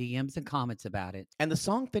getting DMs and comments about it. And the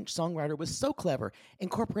Songfinch songwriter was so clever,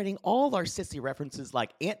 incorporating all our sissy references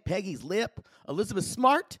like Aunt Peggy's Lip, Elizabeth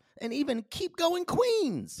Smart, and even Keep Going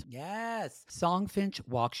Queens. Yes. Songfinch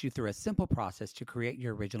walks you through a simple process to create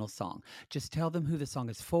your original song. Just tell them who the song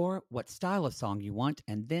is for, what style of song you want,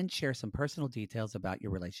 and then share some personal details about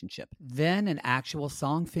your relationship. Then an actual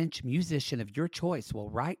Songfinch musician of your choice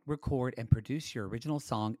will write, record, and produce your original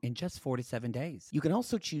song in just 4 to 7 days. You can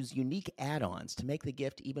also choose unique add-ons to make the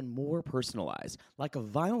gift even more personalized, like a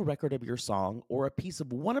vinyl record of your song or a piece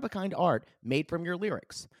of one-of-a-kind art made from your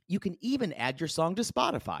lyrics. You can even add your song to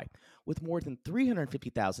Spotify. With more than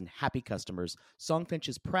 350,000 happy customers, Songfinch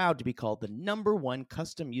is proud to be called the #1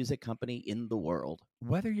 custom music company in the world.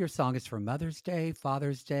 Whether your song is for Mother's Day,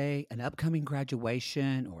 Father's Day, an upcoming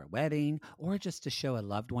graduation, or a wedding, or just to show a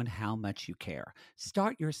loved one how much you care,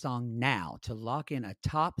 start your song now to lock in a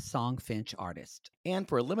top Songfinch artist. And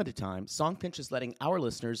for a limited time, Songfinch is letting our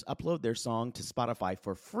listeners upload their song to Spotify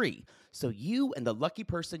for free, so you and the lucky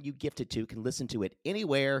person you gift it to can listen to it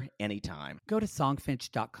anywhere, anytime. Go to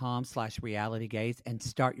songfinch.com/realitygaze and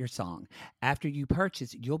start your song. After you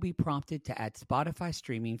purchase, you'll be prompted to add Spotify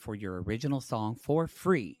streaming for your original song for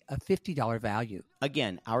free, a $50 value.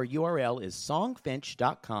 Again, our URL is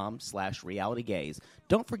songfinch.com/realitygaze.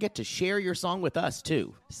 Don't forget to share your song with us,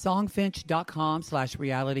 too.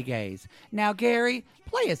 Songfinch.com/realitygaze. Now, Gary,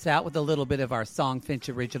 play us out with a little bit of our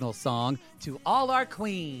Songfinch original song, To All Our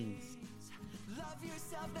Queens. Love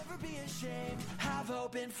yourself. Never be ashamed, have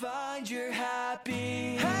hope and find your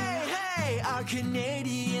happy. Hey, hey, our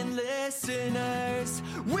Canadian listeners,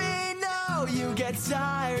 we know you get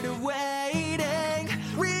tired of waiting.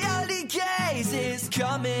 Reality Gaze is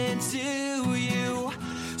coming to you,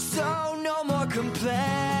 so no more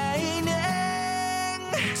complaining.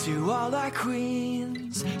 To all our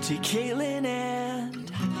queens, to Caitlin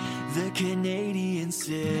and the Canadian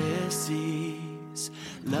sissies,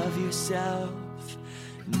 love yourself,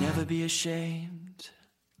 never be ashamed.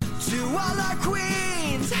 To all our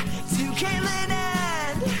queens, to Caitlin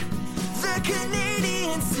and the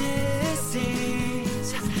Canadian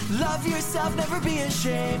sissies, love yourself, never be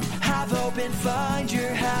ashamed. Have hope and find your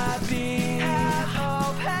happy. Have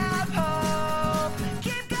hope, have hope.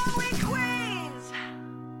 Keep going, queens.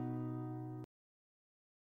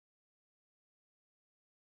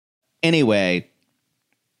 Anyway,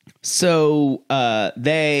 so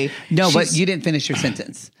they... No, but you didn't finish your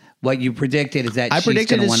sentence. What you predicted is that I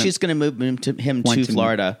predicted is she's going to move him to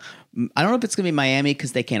Florida. I don't know if it's going to be Miami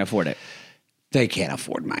because they can't afford it. They can't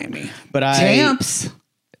afford Miami. But Tamps.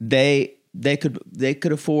 They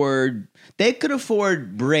could afford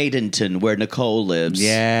Bradenton where Nicole lives.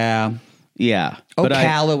 Yeah. Yeah.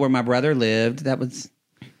 Ocala where my brother lived.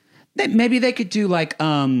 Maybe they could do like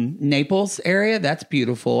Naples area. That's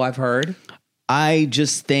beautiful, I've heard. I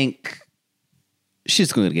just think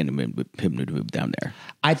she's going to get him to move down there.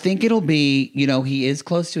 I think it'll be, he is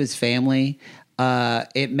close to his family.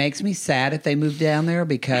 It makes me sad if they move down there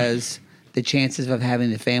because the chances of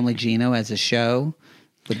having the family Gino as a show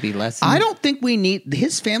would be less. I don't think we need,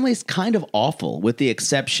 his family is kind of awful with the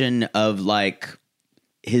exception of like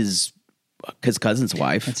his cousin's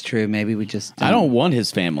wife. That's true. Maybe we just I don't want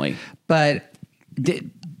his family. But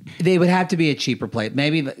they would have to be a cheaper place.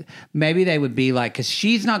 Maybe they would be like, because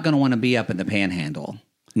she's not going to want to be up in the Panhandle.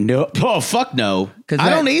 No. Oh, fuck no. I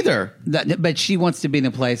don't either. But she wants to be in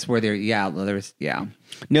a place where there's.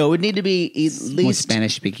 No, it would need to be at least more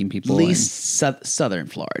Spanish-speaking people. At least southern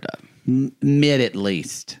Florida. Mid at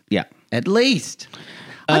least. Yeah. At least.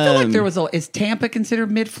 I feel like there was is Tampa considered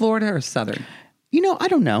mid-Florida or southern? I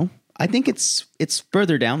don't know. I think it's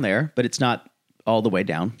further down there, but it's not all the way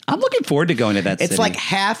down. I'm looking forward to going to that city. It's like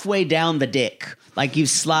halfway down the dick. Like you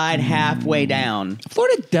slide halfway down.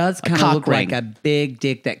 Florida does kind of look like a big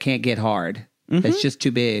dick that can't get hard. That's just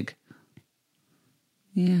too big.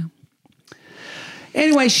 Yeah.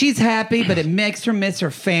 Anyway, she's happy, but it makes her miss her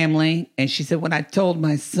family. And she said, when I told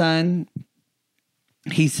my son,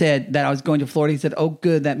 he said that I was going to Florida, he said, oh,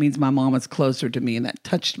 good, that means my mom is closer to me. And that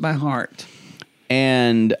touched my heart.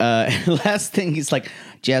 And last thing, he's like,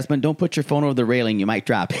 Jasmine, don't put your phone over the railing. You might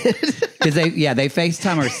drop it. Because they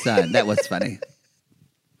FaceTime her son. That was funny.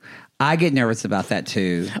 I get nervous about that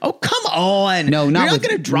too. Oh, come on. No, you're not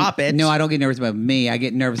going to drop it. No, I don't get nervous about me. I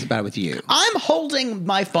get nervous about it with you. I'm holding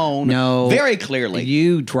my phone very clearly.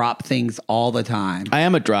 You drop things all the time. I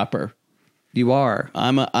am a dropper. You are.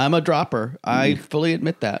 I'm a dropper. I fully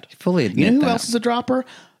admit that. Fully admit that. You know who else is a dropper?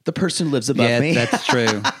 The person who lives above me. That's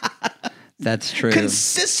true. That's true.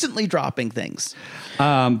 Consistently dropping things.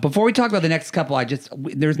 Before we talk about the next couple,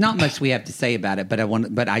 there's not much we have to say about it,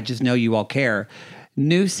 but I just know you all care.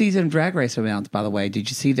 New season of Drag Race announced, by the way. Did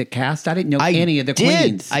you see the cast? I didn't know any of the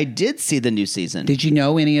queens. I did see the new season. Did you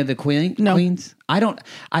know any of the queens? No. I don't.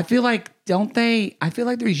 I feel like, don't they? I feel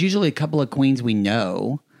like there's usually a couple of queens we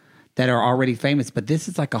know that are already famous, but this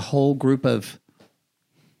is like a whole group of.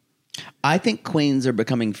 I think queens are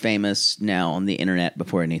becoming famous now on the internet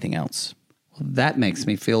before anything else. Well, that makes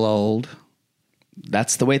me feel old.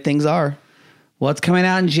 That's the way things are. Well, it's coming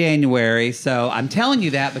out in January, so I'm telling you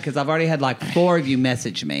that because I've already had like 4 of you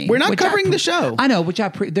message me. We're not covering the show. I know,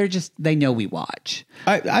 they know we watch.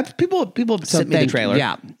 People sent me the trailer.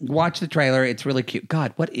 Yeah, watch the trailer. It's really cute.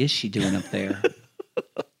 God, what is she doing up there?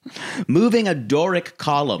 Moving a Doric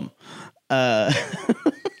column.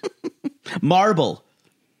 Marble.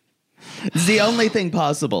 It's the only thing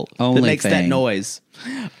possible that makes that noise.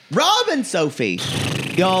 Rob and Sophie.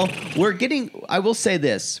 Y'all, I will say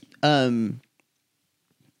this.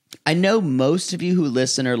 I know most of you who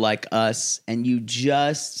listen are like us, and you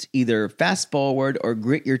just either fast forward or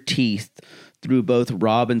grit your teeth through both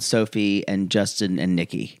Rob and Sophie and Justin and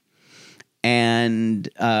Nikki. And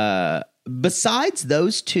besides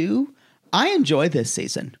those two, I enjoy this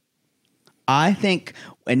season. I think,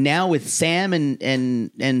 and now with Sam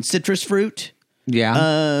and Citrus Fruit, or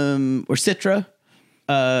Citra,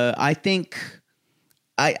 I think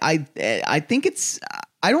it's.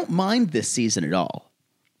 I don't mind this season at all.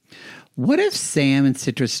 What if Sam and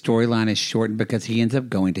Citra's storyline is shortened because he ends up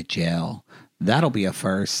going to jail? That'll be a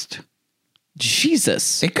first.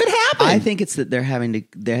 Jesus. It could happen. I think it's that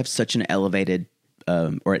they have such an elevated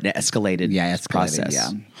or an escalated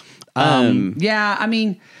process. Yeah. I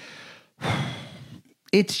mean,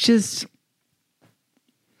 it's just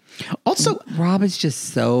also Rob is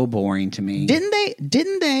just so boring to me.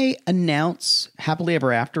 Didn't they announce Happily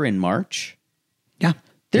Ever After in March? Yeah.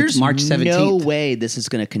 There's March 17th. No way this is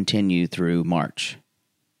going to continue through March.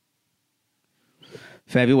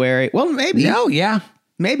 February. Well, maybe. No, yeah.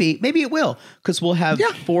 Maybe it will, because we'll have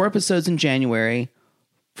 4 episodes in January,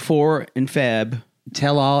 4 in Feb.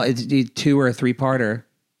 Tell all, it's 2 or a 3-parter.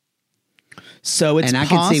 So it's possible. And I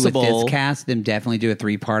can see with this cast, them definitely do a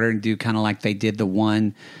 3-parter and do kind of like they did the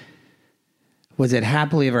one, was it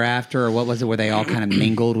Happily Ever After, or what was it, where they all kind of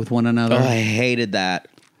mingled with one another? Oh, I hated that.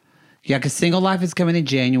 Yeah, because Single Life is coming in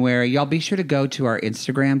January. Y'all be sure to go to our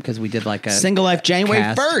Instagram because we did like a Single Life January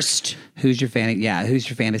cast. 1st. Who's your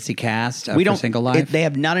fantasy cast for Single Life? They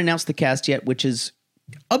have not announced the cast yet, which is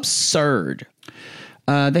absurd.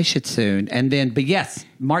 They should soon. And then, but yes,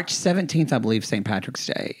 March 17th, I believe, St. Patrick's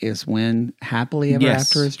Day is when Happily Ever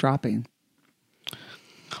After is dropping.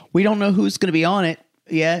 We don't know who's going to be on it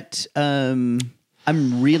yet. I'm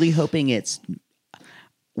really hoping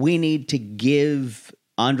we need to give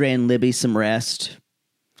Andre and Libby some rest.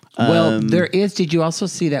 Well, there is. Did you also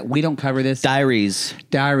see that we don't cover this? Diaries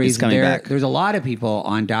is coming back. There's a lot of people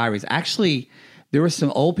on Diaries. Actually, there were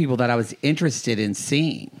some old people that I was interested in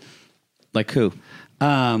seeing. Like who?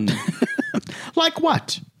 Like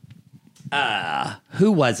what?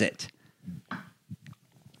 Who was it?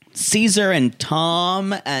 Caesar and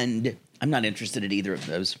Tom, and I'm not interested in either of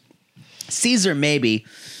those. Caesar maybe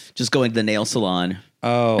just going to the nail salon.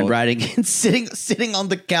 Oh, and riding and sitting on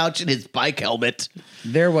the couch in his bike helmet.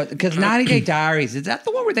 There was, because 90 Day Diaries, is that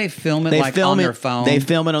the one where they film it on their phone? They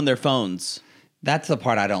film it on their phones. That's the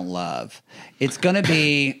part I don't love. It's going to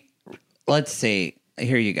be, let's see,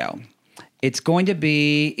 here you go. It's going to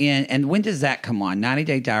be in, and when does that come on? 90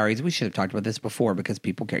 Day Diaries. We should have talked about this before because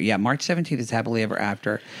people care. Yeah, March 17th is Happily Ever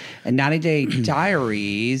After. And 90 Day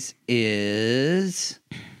Diaries is,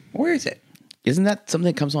 where is it? Isn't that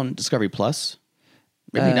something that comes on Discovery Plus?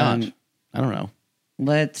 Maybe not. I don't know.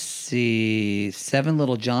 Let's see. 7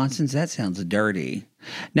 Little Johnsons. That sounds dirty.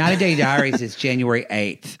 90 Day Diaries is January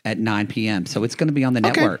 8th at 9 p.m. So it's going to be on the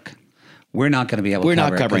network. We're not going to be able to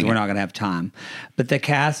cover it because we're not going to have time. But the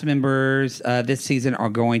cast members this season are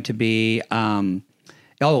going to be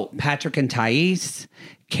Patrick and Thais,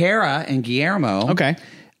 Kara and Guillermo. Okay.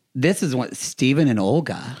 This is what Steven and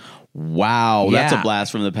Olga. Wow, that's a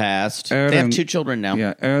blast from the past. They have 2 children now.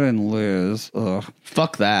 Yeah, Ed and Liz. Ugh.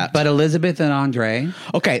 Fuck that. But Elizabeth and Andre.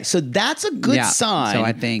 Okay, so that's a good sign. So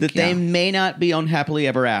I think that they may not be on Happily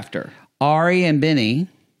Ever After. Ari and Benny.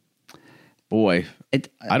 Boy,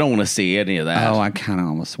 I don't want to see any of that. Oh, I kind of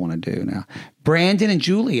almost want to do now. Brandon and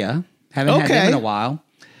Julia. Haven't had them in a while.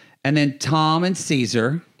 And then Tom and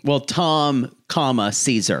Caesar. Well, Tom,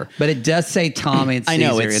 Caesar. But it does say Tom and Caesar I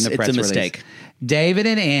know, in the press it's a release. mistake. David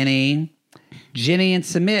and Annie, Jenny and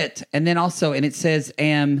Sumit, and then also, and it says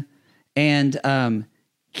Kim, I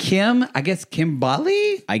guess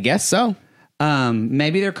Kimberly? I guess so.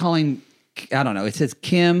 Maybe they're calling, I don't know, it says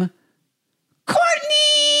Kim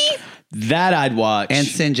Courtney. That I'd watch. And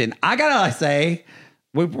Sinjin. I gotta say,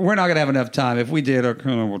 we're not gonna have enough time. If we did, I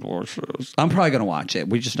kind of would watch this. I'm probably gonna watch it.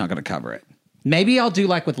 We're just not gonna cover it. Maybe I'll do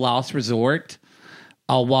like with Lost Resort.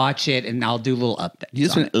 I'll watch it and I'll do a little update.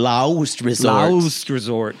 Just Lost Resort. Lost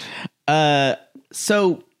Resort.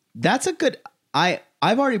 So that's a good. I've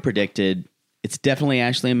already predicted it's definitely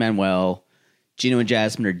Ashley and Manuel. Gino and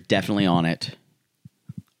Jasmine are definitely on it.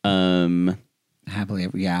 Happily,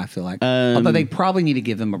 I feel like. Although they probably need to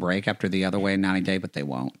give them a break after the other way in 90 Day, but they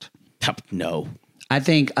won't. No. I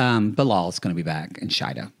think Bilal's going to be back and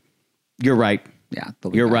Shida. You're right. Yeah.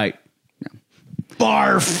 You're right. Yeah.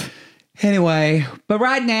 Barf. Anyway, but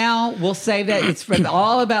right now, we'll say that it's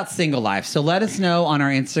all about Single Life. So let us know on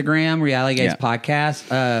our Instagram, Reality Gaze Podcast.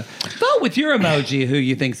 Vote with your emoji who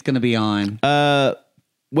you think's going to be on.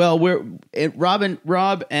 Well,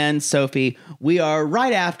 Rob and Sophie, we are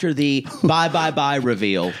right after the bye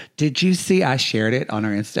reveal. Did you see, I shared it on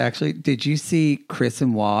our Insta actually, did you see Chris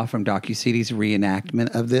and Wah from DocuCity's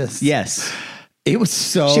reenactment of this? Yes. It was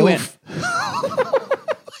so... She went...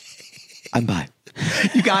 I'm bye.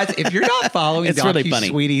 You guys, if you're not following it's really funny.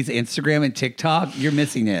 Sweetie's Instagram and TikTok, you're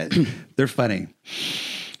missing it. They're funny.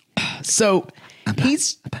 So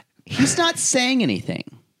he's not saying anything.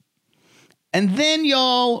 And then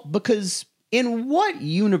y'all, because in what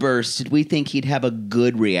universe did we think he'd have a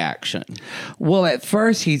good reaction? Well, at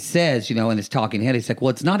first he says, in his talking head, he's like, well,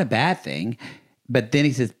 it's not a bad thing. But then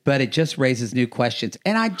he says, but it just raises new questions.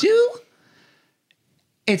 And I do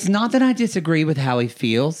It's not that I disagree with how he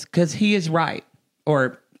feels, because he is right.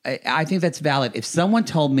 Or I think that's valid. If someone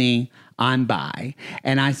told me I'm bi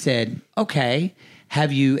and I said, okay,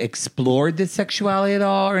 have you explored this sexuality at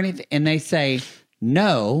all or anything? And they say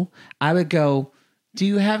no, I would go, do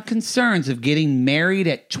you have concerns of getting married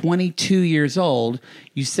at 22 years old?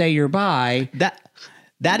 You say you're bi.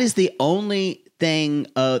 That is the only thing.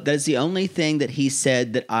 That is the only thing that he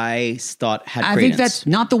said that I thought had credence. I think that's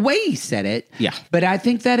not the way he said it. Yeah, but I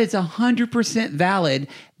think that is 100% valid.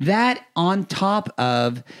 That on top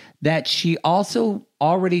of that, she also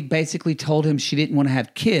already basically told him she didn't want to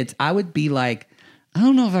have kids. I would be like, I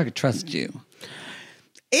don't know if I could trust you.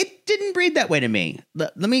 It didn't read that way to me.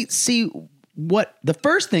 Let me see what the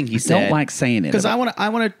first thing he said. I don't like saying it because I want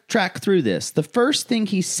to track through this. The first thing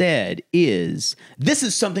he said is, "This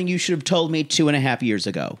is something you should have told me 2.5 years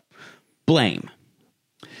ago." Blame.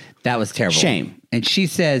 That was terrible. Shame. And she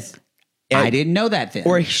says, I didn't know that then.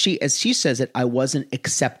 Or as she says it, I wasn't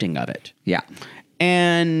accepting of it. Yeah.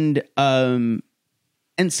 And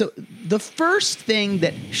so the first thing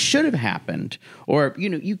that should have happened, or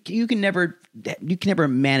you can never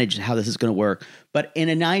manage how this is going to work, but in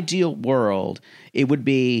an ideal world, it would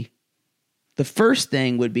be, the first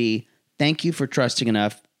thing would be, thank you for trusting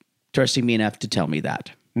me enough to tell me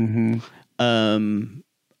that. Mm-hmm.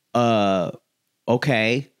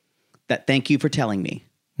 Okay, thank you for telling me.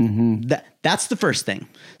 Mm-hmm. That's the first thing.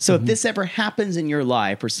 So if this ever happens in your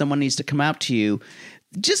life, or someone needs to come out to you,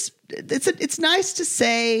 just it's nice to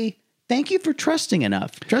say thank you for trusting me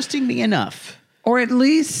enough, or at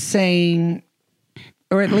least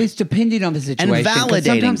depending on the situation, and validating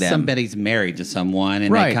sometimes them. Somebody's married to someone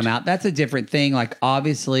and they come out. That's a different thing. Like,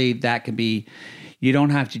 obviously, that could be. You don't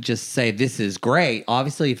have to just say this is great.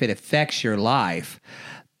 Obviously, if it affects your life.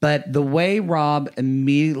 But the way Rob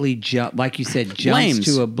immediately like you said, jumps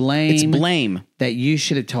to a blame. It's blame. That you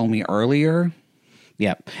should have told me earlier.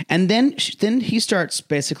 Yep. And then he starts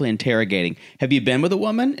basically interrogating. Have you been with a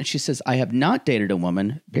woman? And she says, I have not dated a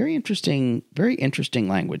woman. Very interesting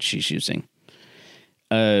language she's using.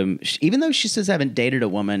 Even though she says I haven't dated a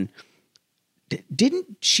woman,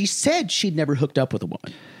 she said she'd never hooked up with a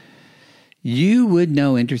woman. You would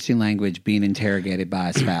know interesting language being interrogated by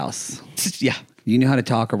a spouse. Yeah. You know how to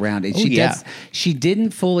talk around it. She didn't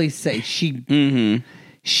fully say she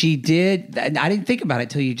did. I didn't think about it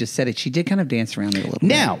till you just said it. She did kind of dance around it a little bit.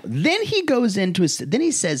 Now, then he goes into then he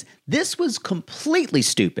says, this was completely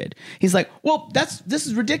stupid. He's like, well, this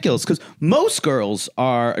is ridiculous because most girls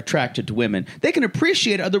are attracted to women. They can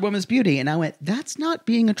appreciate other women's beauty. And I went, that's not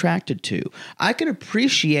being attracted to. I can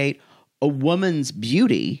appreciate a woman's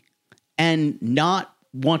beauty and not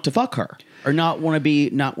want to fuck her, or not want to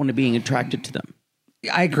being attracted to them.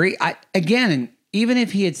 I agree. Again, even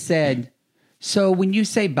if he had said, so when you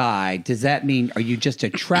say bi, does that mean, are you just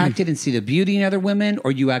attracted and see the beauty in other women,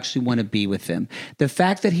 or you actually want to be with them? The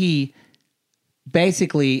fact that he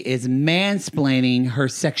basically is mansplaining her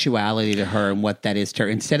sexuality to her and what that is to her,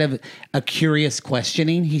 instead of a curious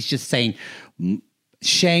questioning, he's just saying,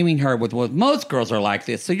 shaming her with, well, most girls are like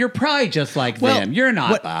this, so you're probably just like them. You're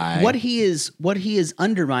not bi. What he is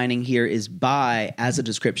undermining here is bi as a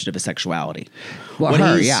description of a sexuality. Well,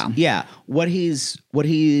 What he's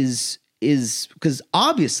is because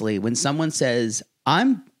obviously when someone says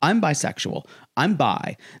I'm bisexual, I'm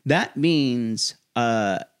bi, that means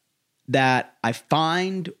that I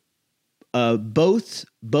find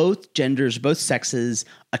both genders, both sexes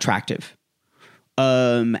attractive.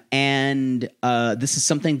 And this is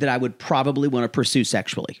something that I would probably want to pursue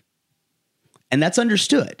sexually. And that's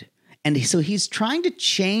understood. And so he's trying to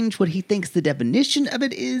change what he thinks the definition of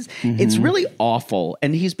it is. Mm-hmm. It's really awful.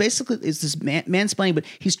 And he's basically, it's this mansplaining, but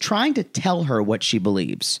he's trying to tell her what she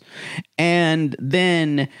believes. And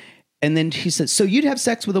then he says, so you'd have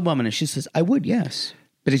sex with a woman? And she says, I would, yes.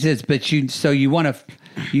 But he says, you want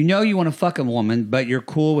to fuck a woman, but you're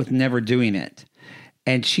cool with never doing it.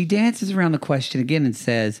 And she dances around the question again and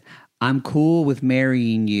says, I'm cool with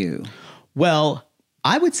marrying you. Well,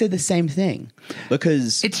 I would say the same thing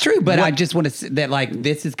because it's true, but I just want to say that, like,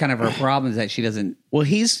 this is kind of her problem, is that she doesn't. Well,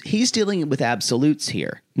 he's dealing with absolutes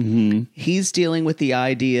here. Mm-hmm. He's dealing with the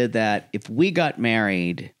idea that if we got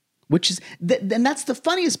married, which is, and that's the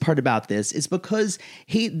funniest part about this, is because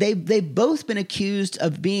they've both been accused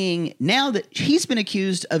of being, now that he's been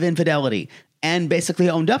accused of infidelity and basically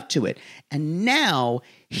owned up to it. And now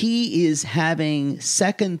he is having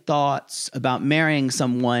second thoughts about marrying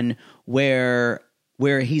someone where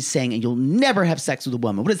he's saying, and you'll never have sex with a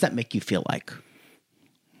woman. What does that make you feel like?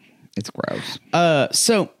 It's gross.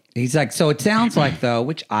 So He's like, so it sounds like, though,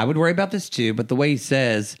 which I would worry about this too, but the way he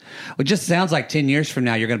says, it just sounds like 10 years from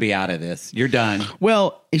now, you're going to be out of this. You're done.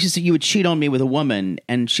 Well, it's just that you would cheat on me with a woman.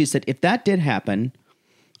 And she said, if that did happen,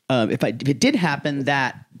 if it did happen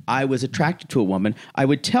that I was attracted to a woman, I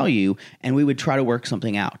would tell you and we would try to work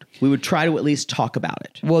something out. We would try to at least talk about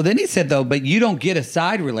it. Well, then he said, though, but you don't get a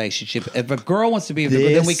side relationship. If a girl wants to be with a girl,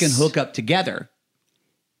 then we can hook up together.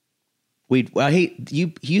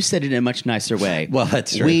 You said it in a much nicer way. Well,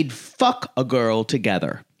 that's true. We'd fuck a girl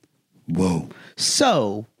together. Whoa.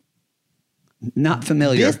 So, not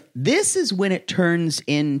familiar. This is when it turns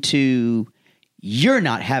into you're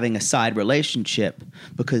not having a side relationship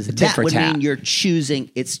because that would mean you're choosing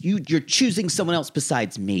you're choosing someone else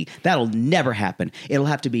besides me. That'll never happen. It'll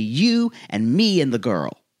have to be you and me and the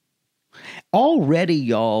girl. Already,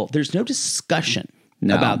 y'all, there's no discussion.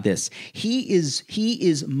 No. About this. He is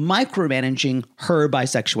micromanaging her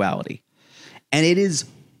bisexuality. And it is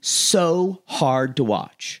so hard to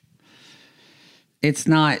watch. It's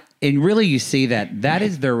not, and really you see that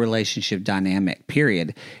is their relationship dynamic,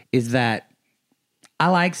 period, is that I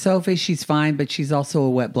like Sophie, she's fine, but she's also a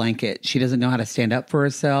wet blanket. She doesn't know how to stand up for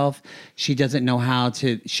herself. She doesn't know I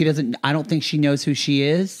don't think she knows who she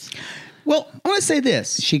is. Well, I want to say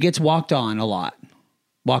this. She gets walked over a lot.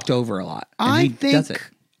 I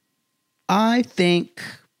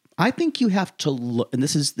think you have to, and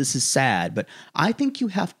this is sad, but I think you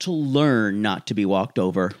have to learn not to be walked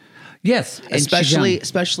over. Yes,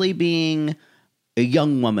 especially being a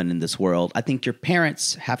young woman in this world. I think your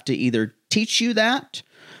parents have to either teach you that,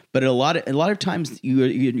 but a lot of times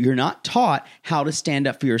you're not taught how to stand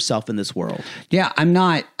up for yourself in this world. Yeah,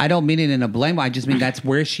 I don't mean it in a blame. I just mean that's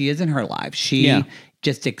where she is in her life. She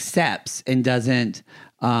just accepts and doesn't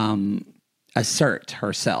assert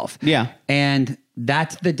herself. Yeah. And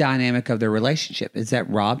that's the dynamic of their relationship, is that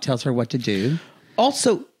Rob tells her what to do.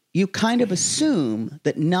 Also, you kind of assume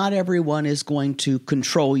that not everyone is going to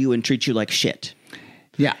control you and treat you like shit.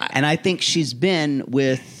 Yeah. And I think she's been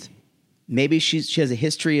with, maybe she has a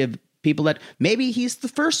history of people that, maybe he's the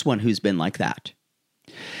first one who's been like that.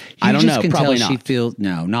 I don't know. Probably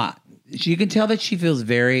not. You can tell that she feels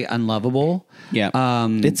very unlovable. Yeah.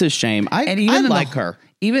 It's a shame. I like her.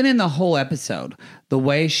 Even in the whole episode, the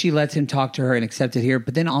way she lets him talk to her and accept it here,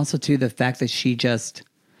 but then also too the fact that she just,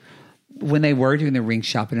 when they were doing the ring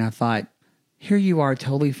shopping, I thought, here you are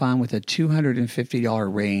totally fine with a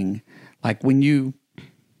 $250 ring. Like when you,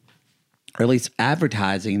 or at least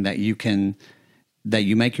advertising that you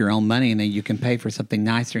make your own money and then you can pay for something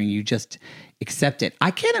nicer and you just accept it.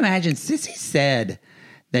 I can't imagine, Sissy said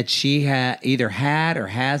that she either had or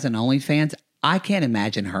has an OnlyFans. I can't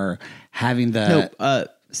imagine her having the... No,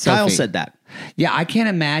 Kyle said that. Yeah, I can't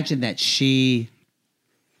imagine that she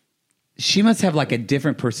must have like a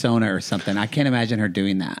different persona or something. I can't imagine her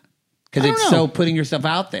doing that. Because it's so putting yourself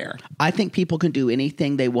out there. I think people can do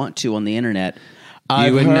anything they want to on the internet.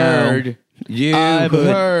 I've heard.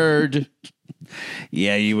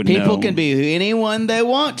 Yeah, you would know. People can be anyone they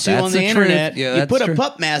want to on the internet. Yeah, you put a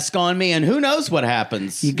pup mask on me and who knows what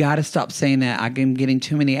happens. You got to stop saying that. I'm getting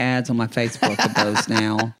too many ads on my Facebook of those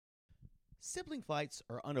now. Sibling fights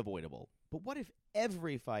are unavoidable, but what if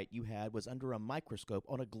every fight you had was under a microscope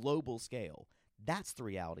on a global scale? That's the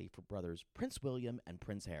reality for brothers Prince William and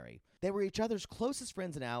Prince Harry. They were each other's closest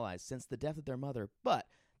friends and allies since the death of their mother, but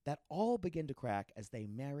that all began to crack as they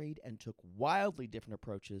married and took wildly different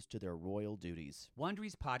approaches to their royal duties.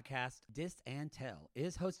 Wondery's podcast, Dis and Tell,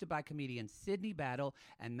 is hosted by comedians Sydney Battle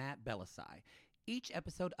and Matt Belisai. Each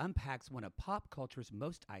episode unpacks one of pop culture's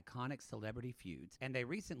most iconic celebrity feuds, and they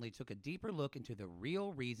recently took a deeper look into the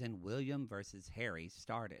real reason William versus Harry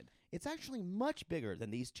started. It's actually much bigger than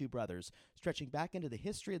these two brothers, stretching back into the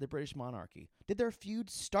history of the British monarchy. Did their feud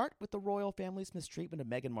start with the royal family's mistreatment of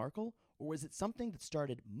Meghan Markle, or was it something that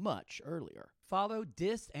started much earlier? Follow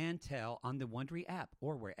Dis and Tell on the Wondery app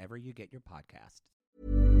or wherever you get your podcasts.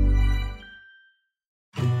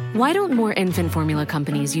 Why don't more infant formula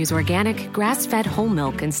companies use organic, grass-fed whole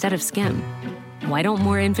milk instead of skim? Why don't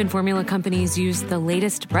more infant formula companies use the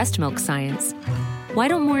latest breast milk science? Why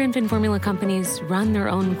don't more infant formula companies run their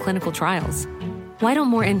own clinical trials? Why don't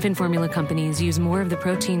more infant formula companies use more of the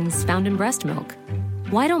proteins found in breast milk?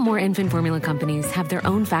 Why don't more infant formula companies have their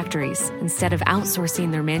own factories instead of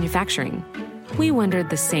outsourcing their manufacturing? We wondered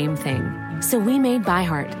the same thing. So we made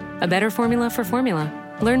ByHeart, a better formula for formula.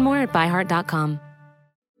 Learn more at byheart.com.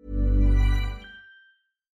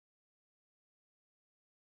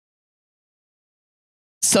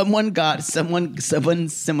 Someone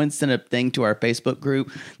sent a thing to our Facebook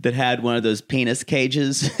group that had one of those penis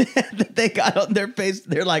cages that they got on their face.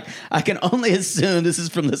 They're like, I can only assume this is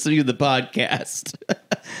from listening to the podcast.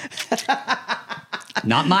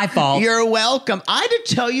 Not my fault. You're welcome. I had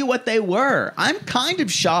to tell you what they were. I'm kind of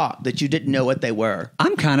shocked that you didn't know what they were.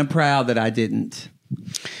 I'm kind of proud that I didn't.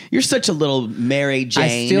 You're such a little Mary Jane.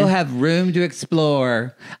 I still have room to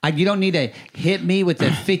explore. You don't need to hit me with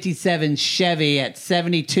a 57 Chevy at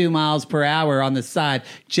 72 miles per hour on the side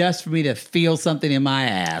just for me to feel something in my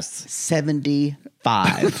ass.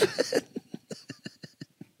 75.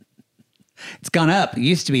 It's gone up. It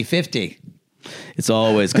used to be 50. It's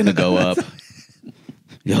always going to go up.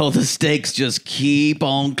 The stakes just keep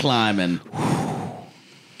on climbing.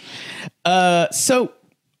 So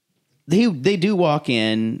they do walk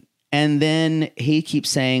in, and then he keeps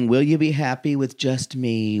saying, "Will you be happy with just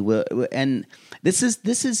me?" And this is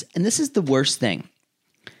the worst thing.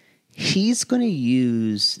 He's going to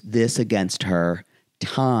use this against her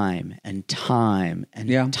time and time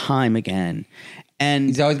and time again. And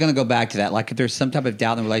he's always going to go back to that. Like if there's some type of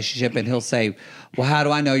doubt in the relationship, and he'll say, well, how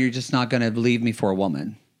do I know you're just not going to leave me for a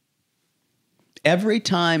woman? Every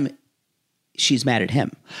time she's mad at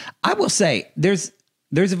him. I will say there's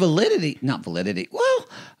a validity, not validity. Well,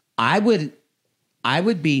 it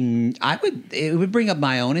would bring up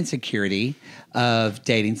my own insecurity of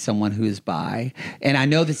dating someone who is bi. And I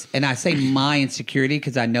know this, and I say my insecurity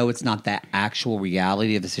because I know it's not that actual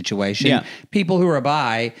reality of the situation. Yeah. People who are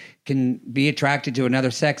bi can be attracted to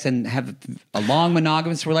another sex and have a long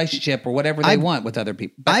monogamous relationship or whatever they want with other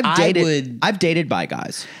people. But I've dated bi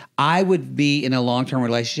guys. I would be in a long-term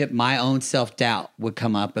relationship. My own self-doubt would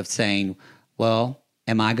come up of saying, well,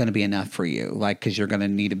 am I going to be enough for you? Like, because you're going to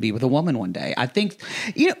need to be with a woman one day. I think,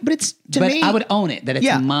 but it's to me. I would own it that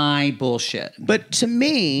it's my bullshit. But to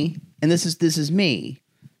me, and this is me.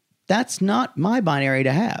 That's not my binary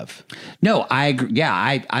to have. No, I agree.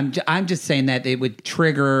 Yeah, I'm just saying that it would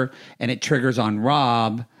trigger, and it triggers on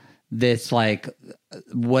Rob this like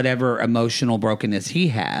whatever emotional brokenness he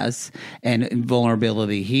has and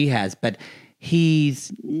vulnerability he has, but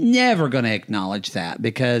he's never going to acknowledge that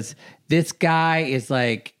because this guy is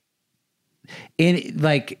like,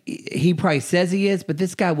 he probably says he is, but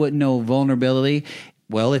this guy wouldn't know vulnerability.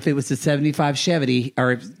 Well, if it was a 75 Chevy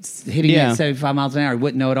or hitting at 75 miles an hour, he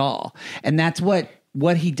wouldn't know at all. And that's what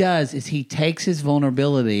he does is he takes his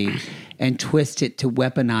vulnerability and twists it to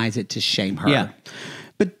weaponize it to shame her. Yeah.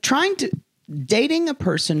 But dating a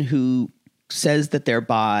person who says that they're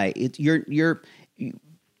bi,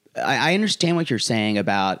 I understand what you're saying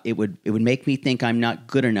about it would make me think I'm not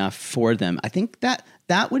good enough for them. I think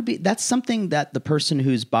that's something that the person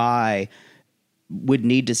who's bi would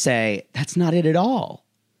need to say, that's not it at all.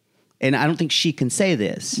 And I don't think she can say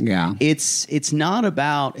this. Yeah. It's not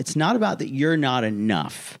about that you're not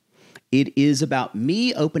enough. It is about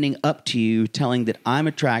me opening up to you, telling that I'm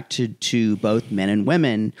attracted to both men and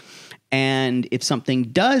women. And if something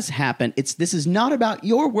does happen, this is not about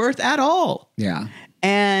your worth at all. Yeah.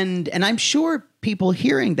 And I'm sure people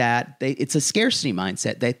hearing that, it's a scarcity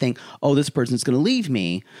mindset. They think, oh, this person's going to leave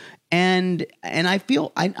me. And I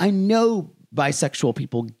feel, I know bisexual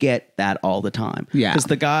people get that all the time. Yeah. Because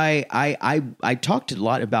the guy, I talked a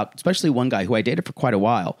lot about, especially one guy who I dated for quite a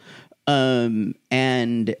while.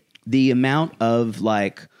 And the amount of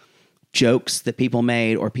like jokes that people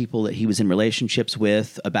made or people that he was in relationships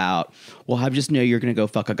with about, well, I just know you're going to go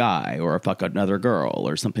fuck a guy or fuck another girl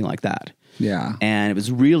or something like that. Yeah. And it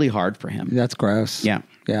was really hard for him. That's gross. Yeah.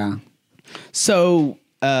 Yeah. So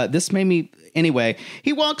this made me, anyway,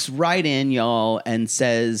 he walks right in, y'all, and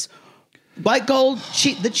says, white gold,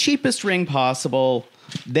 the cheapest ring possible.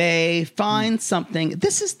 They find something.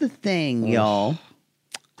 This is the thing, y'all.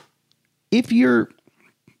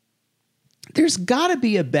 There's got to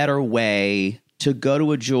be a better way to go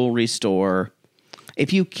to a jewelry store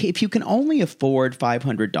if you can only afford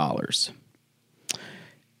 $500.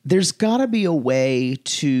 There's got to be a way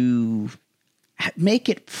to make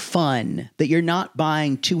it fun that you're not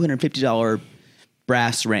buying $250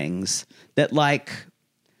 brass rings. That, like,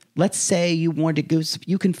 let's say you wanted to go,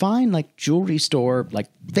 you can find like jewelry store like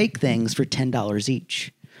fake things for $10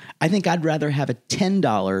 each. I think I'd rather have a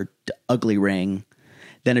 $10 ugly ring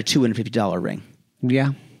than a $250 ring.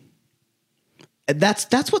 Yeah.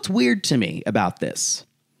 That's what's weird to me about this.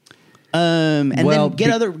 And then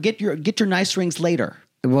get your nice rings later.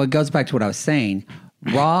 Well, it goes back to what I was saying.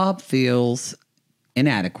 Rob feels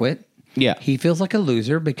inadequate. Yeah. He feels like a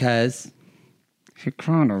loser because he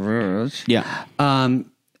kind of is. Yeah.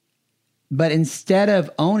 But instead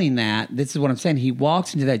of owning that, this is what I'm saying. He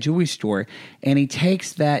walks into that jewelry store and he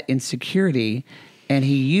takes that insecurity and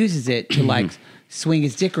he uses it to like swing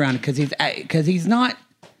his dick around because he's not.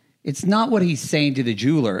 It's not what he's saying to the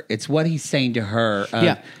jeweler. It's what he's saying to her.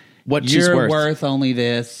 What she's you're worth. worth only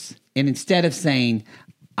this. And instead of saying,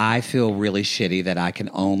 I feel really shitty that I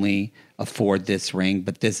can only afford this ring,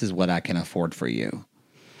 but this is what I can afford for you.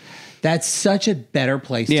 That's such a better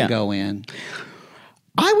place to go in.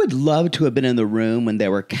 I would love to have been in the room when they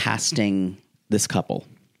were casting this couple.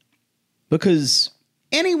 Because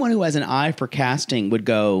anyone who has an eye for casting would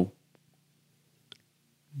go,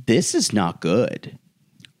 this is not good.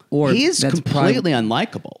 Or he is completely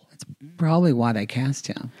unlikable. That's probably why they cast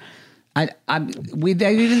him. They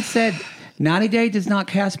even said 90 Day does not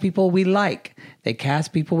cast people we like. They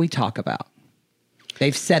cast people we talk about.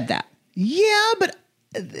 They've said that. Yeah, but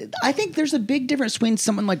I think there's a big difference between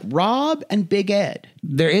someone like Rob and Big Ed.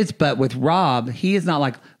 There is, but with Rob, he is not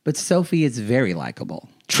like, but Sophie is very likable.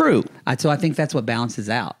 True. So I think that's what balances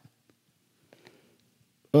out.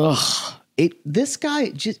 Ugh. This guy,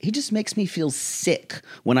 he just makes me feel sick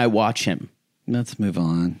when I watch him. Let's move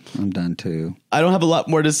on. I'm done too. I don't have a lot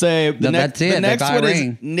more to say. That's it. The next one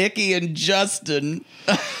is Nikki and Justin.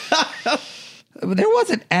 There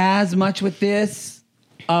wasn't as much with this.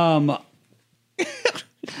 I'd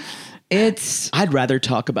rather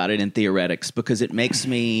talk about it in theoretics because it makes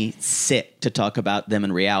me sick to talk about them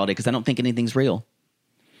in reality because I don't think anything's real.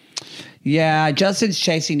 Yeah, Justin's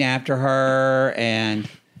chasing after her and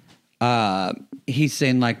he's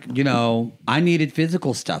saying like, I needed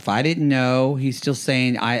physical stuff. I didn't know. He's still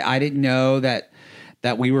saying I didn't know that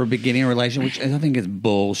we were beginning a relation, which I think is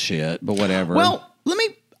bullshit, but whatever. Well,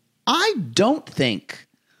 I don't think,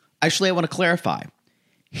 actually I want to clarify.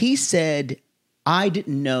 He said, I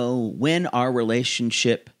didn't know when our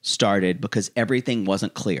relationship started because everything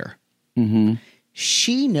wasn't clear. Mm-hmm.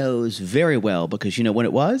 She knows very well because you know when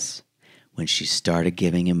it was? When she started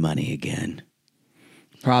giving him money again.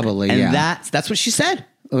 Probably, and that's what she said.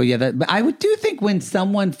 Oh, yeah. But I do think when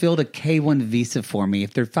someone filled a K-1 visa for me,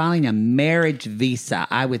 if they're filing a marriage visa,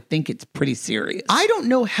 I would think it's pretty serious. I don't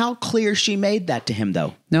know how clear she made that to him,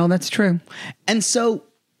 though. No, that's true. And so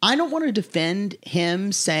I don't want to defend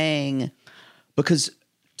him saying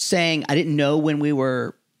I didn't know when we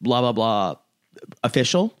were blah, blah, blah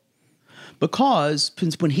official. Because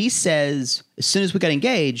when he says, as soon as we got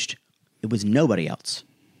engaged, it was nobody else.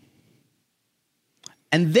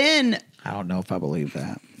 And then I don't know if I believe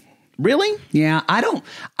that. Really? Yeah,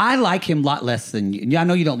 I like him a lot less than you. I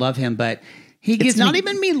know you don't love him, but it's not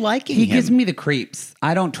even me liking him. He gives me the creeps.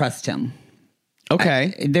 I don't trust him.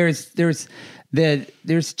 Okay. There's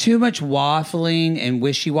too much waffling and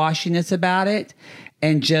wishy-washiness about it,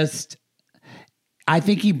 and just I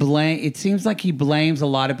think it seems like he blames a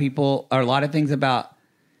lot of people or a lot of things about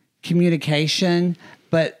communication,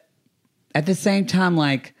 but at the same time,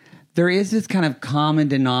 like, there is this kind of common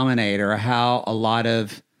denominator how a lot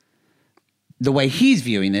of the way he's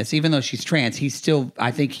viewing this, even though she's trans,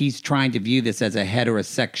 I think he's trying to view this as a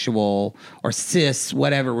heterosexual or cis,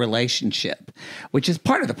 whatever relationship, which is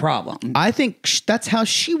part of the problem. I think that's how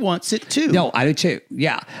she wants it too. No, I do too.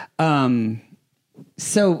 Yeah.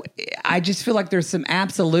 So I just feel like there's some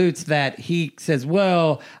absolutes that he says,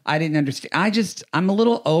 well, I didn't understand. I'm a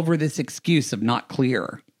little over this excuse of not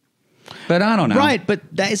clear. But I don't know. Right, but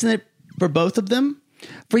isn't it for both of them?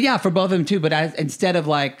 For both of them too. But instead of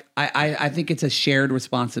like, I think it's a shared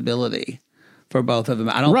responsibility for both of them.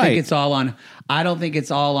 I don't think it's all on. I don't think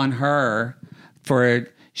it's all on her for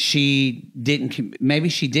maybe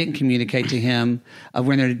she didn't communicate to him of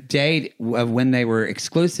when their date of when they were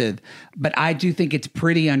exclusive. But I do think it's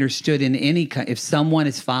pretty understood in if someone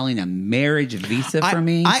is filing a marriage visa for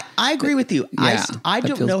me. I agree with you. Yeah, I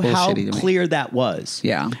don't know how clear that was.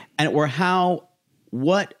 Yeah. And or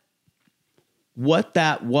what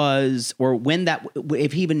that was or when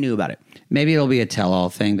if he even knew about it. Maybe it'll be a tell-all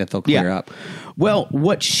thing that they'll clear up. Well,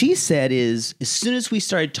 what she said is, as soon as we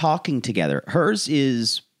started talking together, hers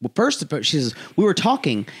is, well, first she says, we were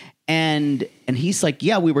talking, and he's like,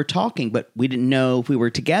 yeah, we were talking, but we didn't know if we were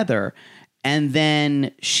together. And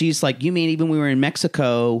then she's like, you mean even we were in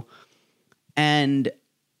Mexico? And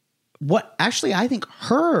what actually I think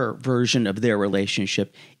her version of their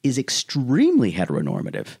relationship is extremely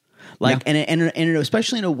heteronormative. Like, yeah. and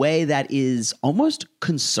especially in a way that is almost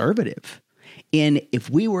conservative. If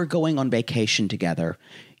we were going on vacation together,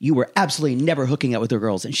 you were absolutely never hooking up with the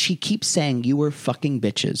girls. And she keeps saying, you were fucking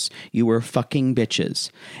bitches. You were fucking bitches.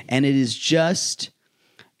 And it is just,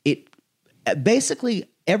 basically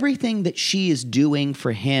everything that she is doing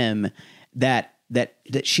for him that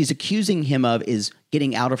she's accusing him of is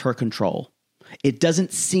getting out of her control. It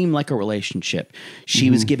doesn't seem like a relationship. She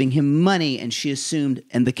was giving him money, and she assumed,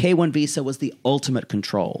 and the K-1 visa was the ultimate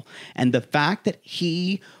control. And the fact that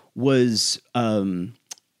he was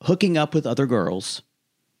hooking up with other girls,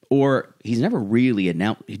 or he's never really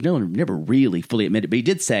announced, never really fully admitted, but he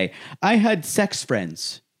did say, I had sex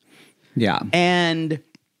friends. Yeah. And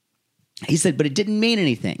he said, but it didn't mean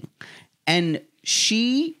anything. And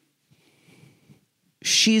she's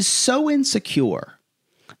so insecure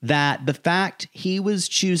that the fact he was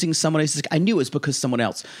choosing someone else, I knew it was because someone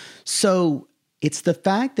else. So it's the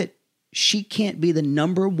fact that she can't be the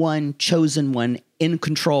number one chosen one in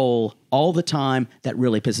control all the time that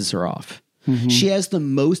really pisses her off. She has the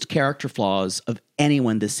most character flaws of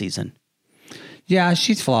anyone this season. Yeah,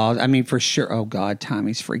 she's flawed. I mean, for sure. Oh, God,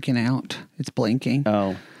 Tommy's freaking out. It's blinking.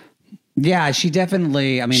 Oh. Yeah, she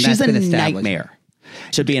definitely, I mean, she's that's been a established. nightmare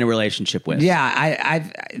to be in a relationship with. Yeah,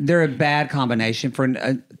 they're a bshe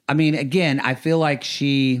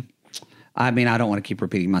I mean, I don't want to keep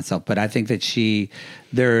repeating myself, but I think that she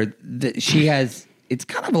has, it's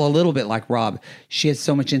kind of a little bit like Rob. She has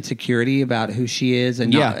so much insecurity about who she is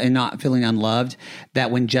and not feeling unloved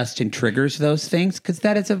that when Justin triggers those things, because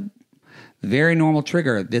that is a very normal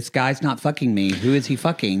trigger. This guy's not fucking me. Who is he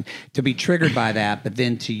fucking? To be triggered by that, but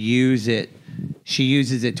then to use it, she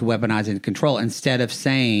uses it to weaponize and control instead of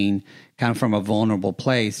saying, kind of from a vulnerable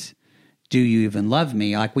place, do you even love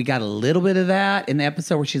me? Like, we got a little bit of that in the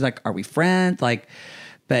episode where she's like, are we friends? Like,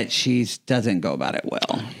 but she doesn't go about it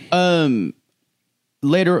well.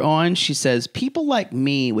 Later on, she says, people like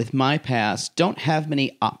me with my past don't have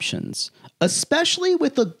many options, especially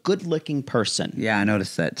with a good-looking person. Yeah, I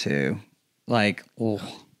noticed that too. Like,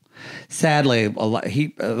 sadly,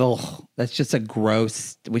 that's just a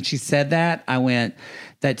gross. When she said that, I went,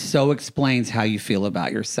 that so explains how you feel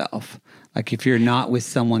about yourself. Like, if you're not with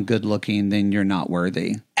someone good looking, then you're not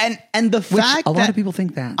worthy. And the fact a lot of people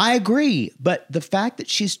think that. I agree, but the fact that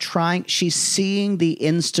she's seeing the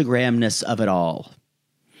Instagramness of it all.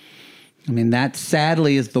 I mean, that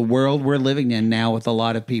sadly is the world we're living in now with a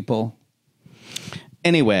lot of people.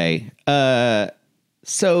 Anyway,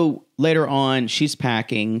 so later on, she's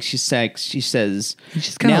packing. She says, he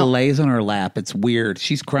just kind of lays on her lap. It's weird.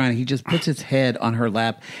 She's crying. He just puts his head on her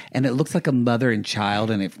lap, and it looks like a mother and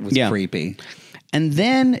child, and it was creepy. And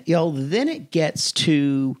then, then it gets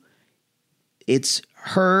to, it's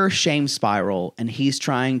her shame spiral, and he's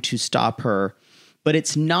trying to stop her, but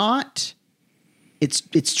it's not.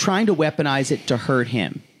 It's trying to weaponize it to hurt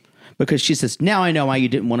him, because she says, now I know why you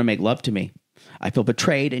didn't want to make love to me. I feel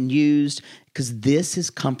betrayed and used, because this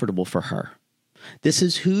is comfortable for her. This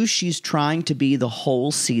is who she's trying to be the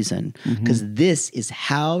whole season, because this is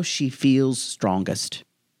how she feels strongest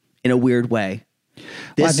in a weird way.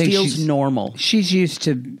 This feels normal. She's used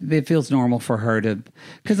to, it feels normal for her to,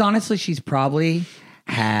 because honestly, she's probably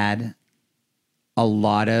had a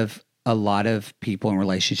lot of people in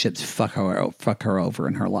relationships fuck her over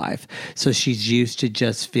in her life. So she's used to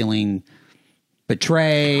just feeling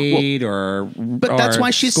betrayed but that's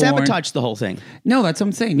why she scorned. sabotaged the whole thing. No, that's what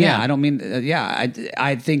I'm saying. Yeah. I don't mean,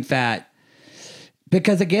 I think that,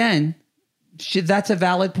 because again, that's a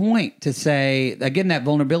valid point to say, again, that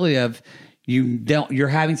vulnerability of you're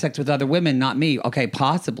having sex with other women, not me. Okay,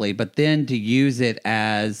 possibly, but then to use it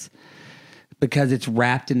as, because it's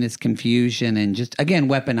wrapped in this confusion and just, again,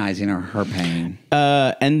 weaponizing her pain.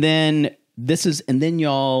 And then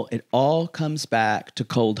y'all, it all comes back to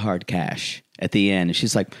cold hard cash at the end. And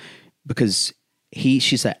she's like, because she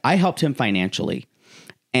said, I helped him financially.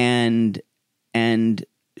 And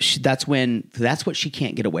that's what she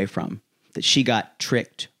can't get away from, that she got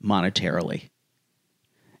tricked monetarily.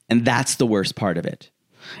 And that's the worst part of it.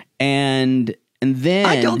 And then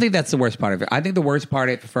I don't think that's the worst part of it. I think the worst part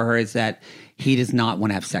of it for her is that he does not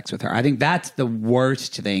want to have sex with her. I think that's the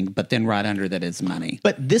worst thing, but then right under that is money.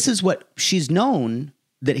 But this is what she's known,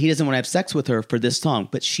 that he doesn't want to have sex with her for this song,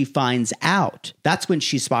 but she finds out. That's when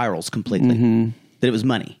she spirals completely, that it was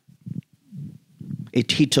money.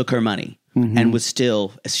 He took her money and was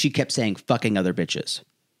still, she kept saying, fucking other bitches.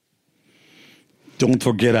 Don't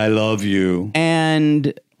forget I love you.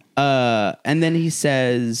 And then he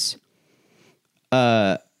says,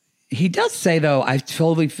 he does say, though, I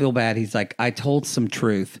totally feel bad. He's like, I told some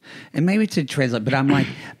truth. And maybe to translate, but I'm like,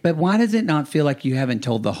 but why does it not feel like you haven't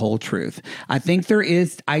told the whole truth? I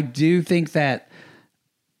do think that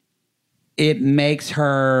it makes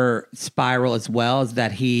her spiral as well, as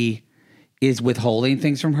that he is withholding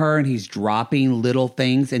things from her and he's dropping little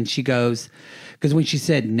things. And she goes, because when she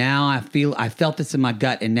said, now I felt this in my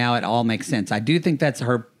gut and now it all makes sense. I do think that's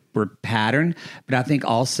her pattern, but I think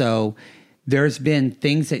also there's been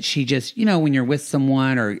things that she just, when you're with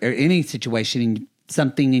someone or any situation,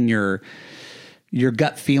 something in your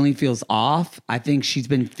gut feeling feels off. I think she's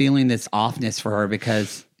been feeling this offness for her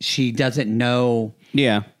because she doesn't know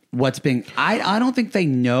what's being... I don't think they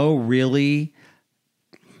know really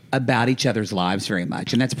about each other's lives very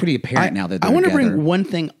much. And that's pretty apparent now that they're together. I want to bring one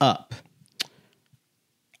thing up.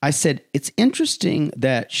 I said, it's interesting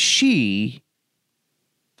that she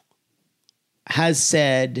has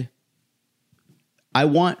said...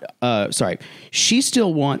 she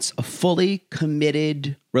still wants a fully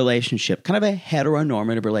committed relationship, kind of a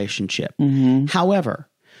heteronormative relationship. Mm-hmm. However,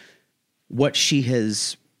 what she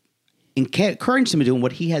has encouraged him to do and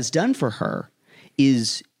what he has done for her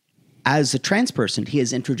is, as a trans person, he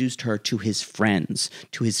has introduced her to his friends,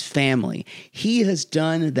 to his family. He has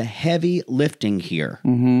done the heavy lifting here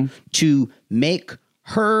to make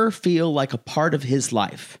her feel like a part of his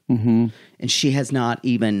life. Mm-hmm. And she has not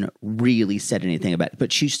even really said anything about it,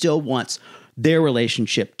 but she still wants their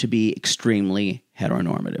relationship to be extremely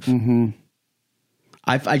heteronormative. Mm-hmm.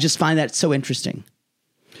 I just find that so interesting.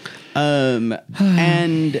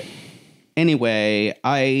 And anyway,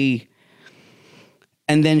 and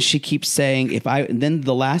then she keeps saying, then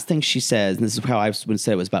the last thing she says, and this is how I would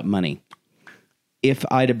say it, was about money. If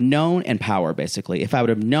I'd have known, and power basically, if I would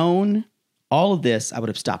have known all of this, I would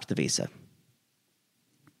have stopped the visa.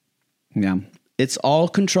 Yeah. It's all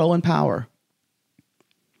control and power.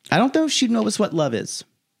 I don't know if she knows what love is.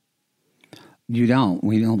 You don't.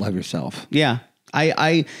 We don't love yourself. Yeah.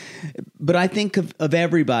 But I think of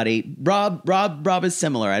everybody. Rob is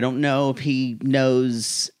similar. I don't know if he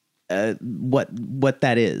knows what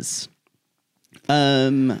that is.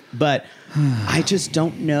 But I just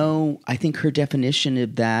don't know. I think her definition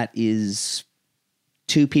of that is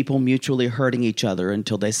two people mutually hurting each other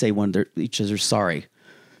until they say each other sorry.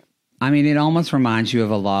 I mean, it almost reminds you of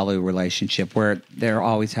a Lalo relationship where there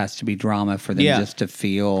always has to be drama for them just to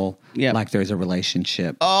feel like there's a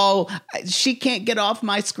relationship. Oh, she can't get off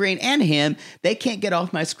my screen, and him. They can't get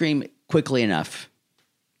off my screen quickly enough.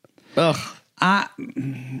 Ugh.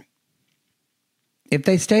 If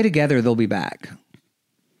they stay together, they'll be back.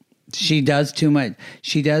 She does too much.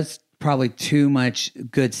 She does probably too much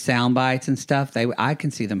good sound bites and stuff. I can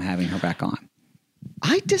see them having her back on.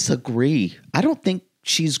 I disagree. I don't think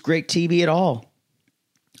she's great TV at all.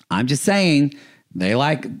 I'm just saying,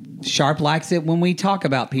 Sharp likes it when we talk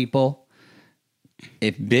about people.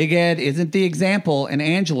 If Big Ed isn't the example and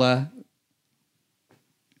Angela.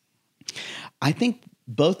 I think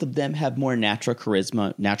both of them have more natural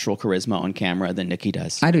charisma on camera than Nikki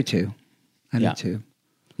does. I do too. I do too.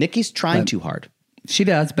 Nikki's trying too hard. She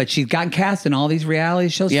does, but she's gotten cast in all these reality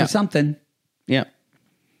shows for something. Yeah.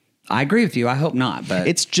 I agree with you. I hope not, but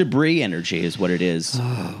it's Jabri energy is what it is.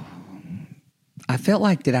 Oh. I felt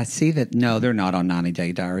like, did I see that? No, they're not on 90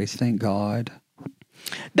 Day Diaries. Thank God.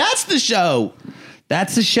 That's the show.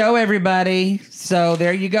 That's the show, everybody. So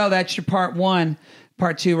there you go. That's your part one.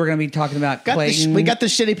 Part two, we're going to be talking about Clayton. We got the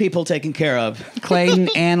shitty people taken care of. Clayton,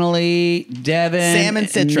 Annalie, Devin, Sam and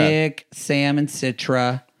Citra. Nick, Sam and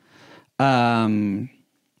Citra.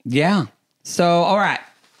 Yeah. So, all right.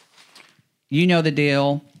 You know the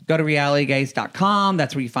deal. Go to realitygaze.com.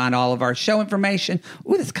 That's where you find all of our show information.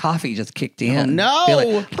 Ooh, this coffee just kicked in. Oh,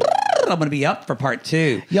 no. I'm going to be up for part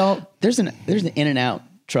two. Y'all, there's an In-N-Out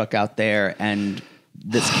truck out there, and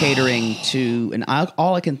that's catering to, and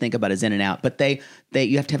all I can think about is In-N-Out, but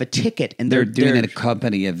you have to have a ticket, and they're doing a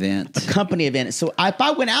company event. A company event. So if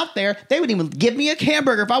I went out there, they wouldn't even give me a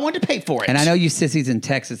hamburger if I wanted to pay for it. And I know you sissies in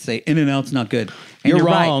Texas say In-N-Out's not good. And you're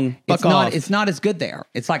wrong. Right. It's not as good there.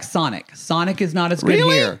 It's like Sonic. Sonic is not as good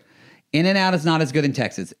here. In-N-Out is not as good in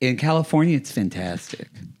Texas. In California, it's fantastic.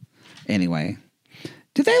 Anyway,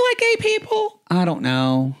 do they like gay people? I don't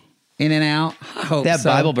know. In-N-Out? I hope they have so.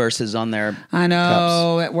 Bible verses on their I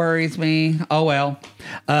know. cups. It worries me. Oh, well.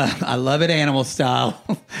 I love it animal style.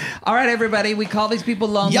 All right, everybody. We call these people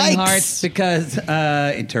lonely hearts because,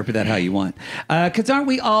 interpret that how you want. Because aren't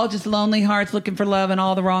we all just lonely hearts looking for love in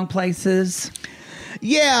all the wrong places?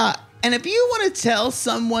 Yeah. And if you want to tell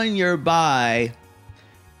someone you're bi,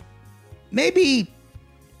 maybe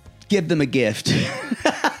give them a gift.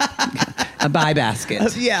 A buy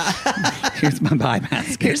basket. Yeah. Here's my buy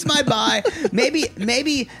basket. Here's my buy.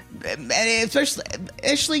 Maybe,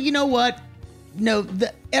 especially, you know what? No,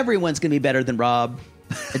 everyone's going to be better than Rob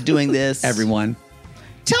at doing this. Everyone.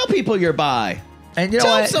 Tell people you're bi. And you know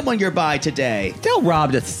Tell what? someone you're bi today. Tell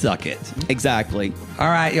Rob to suck it. Exactly. All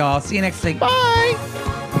right, y'all. See you next week.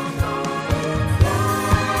 Bye.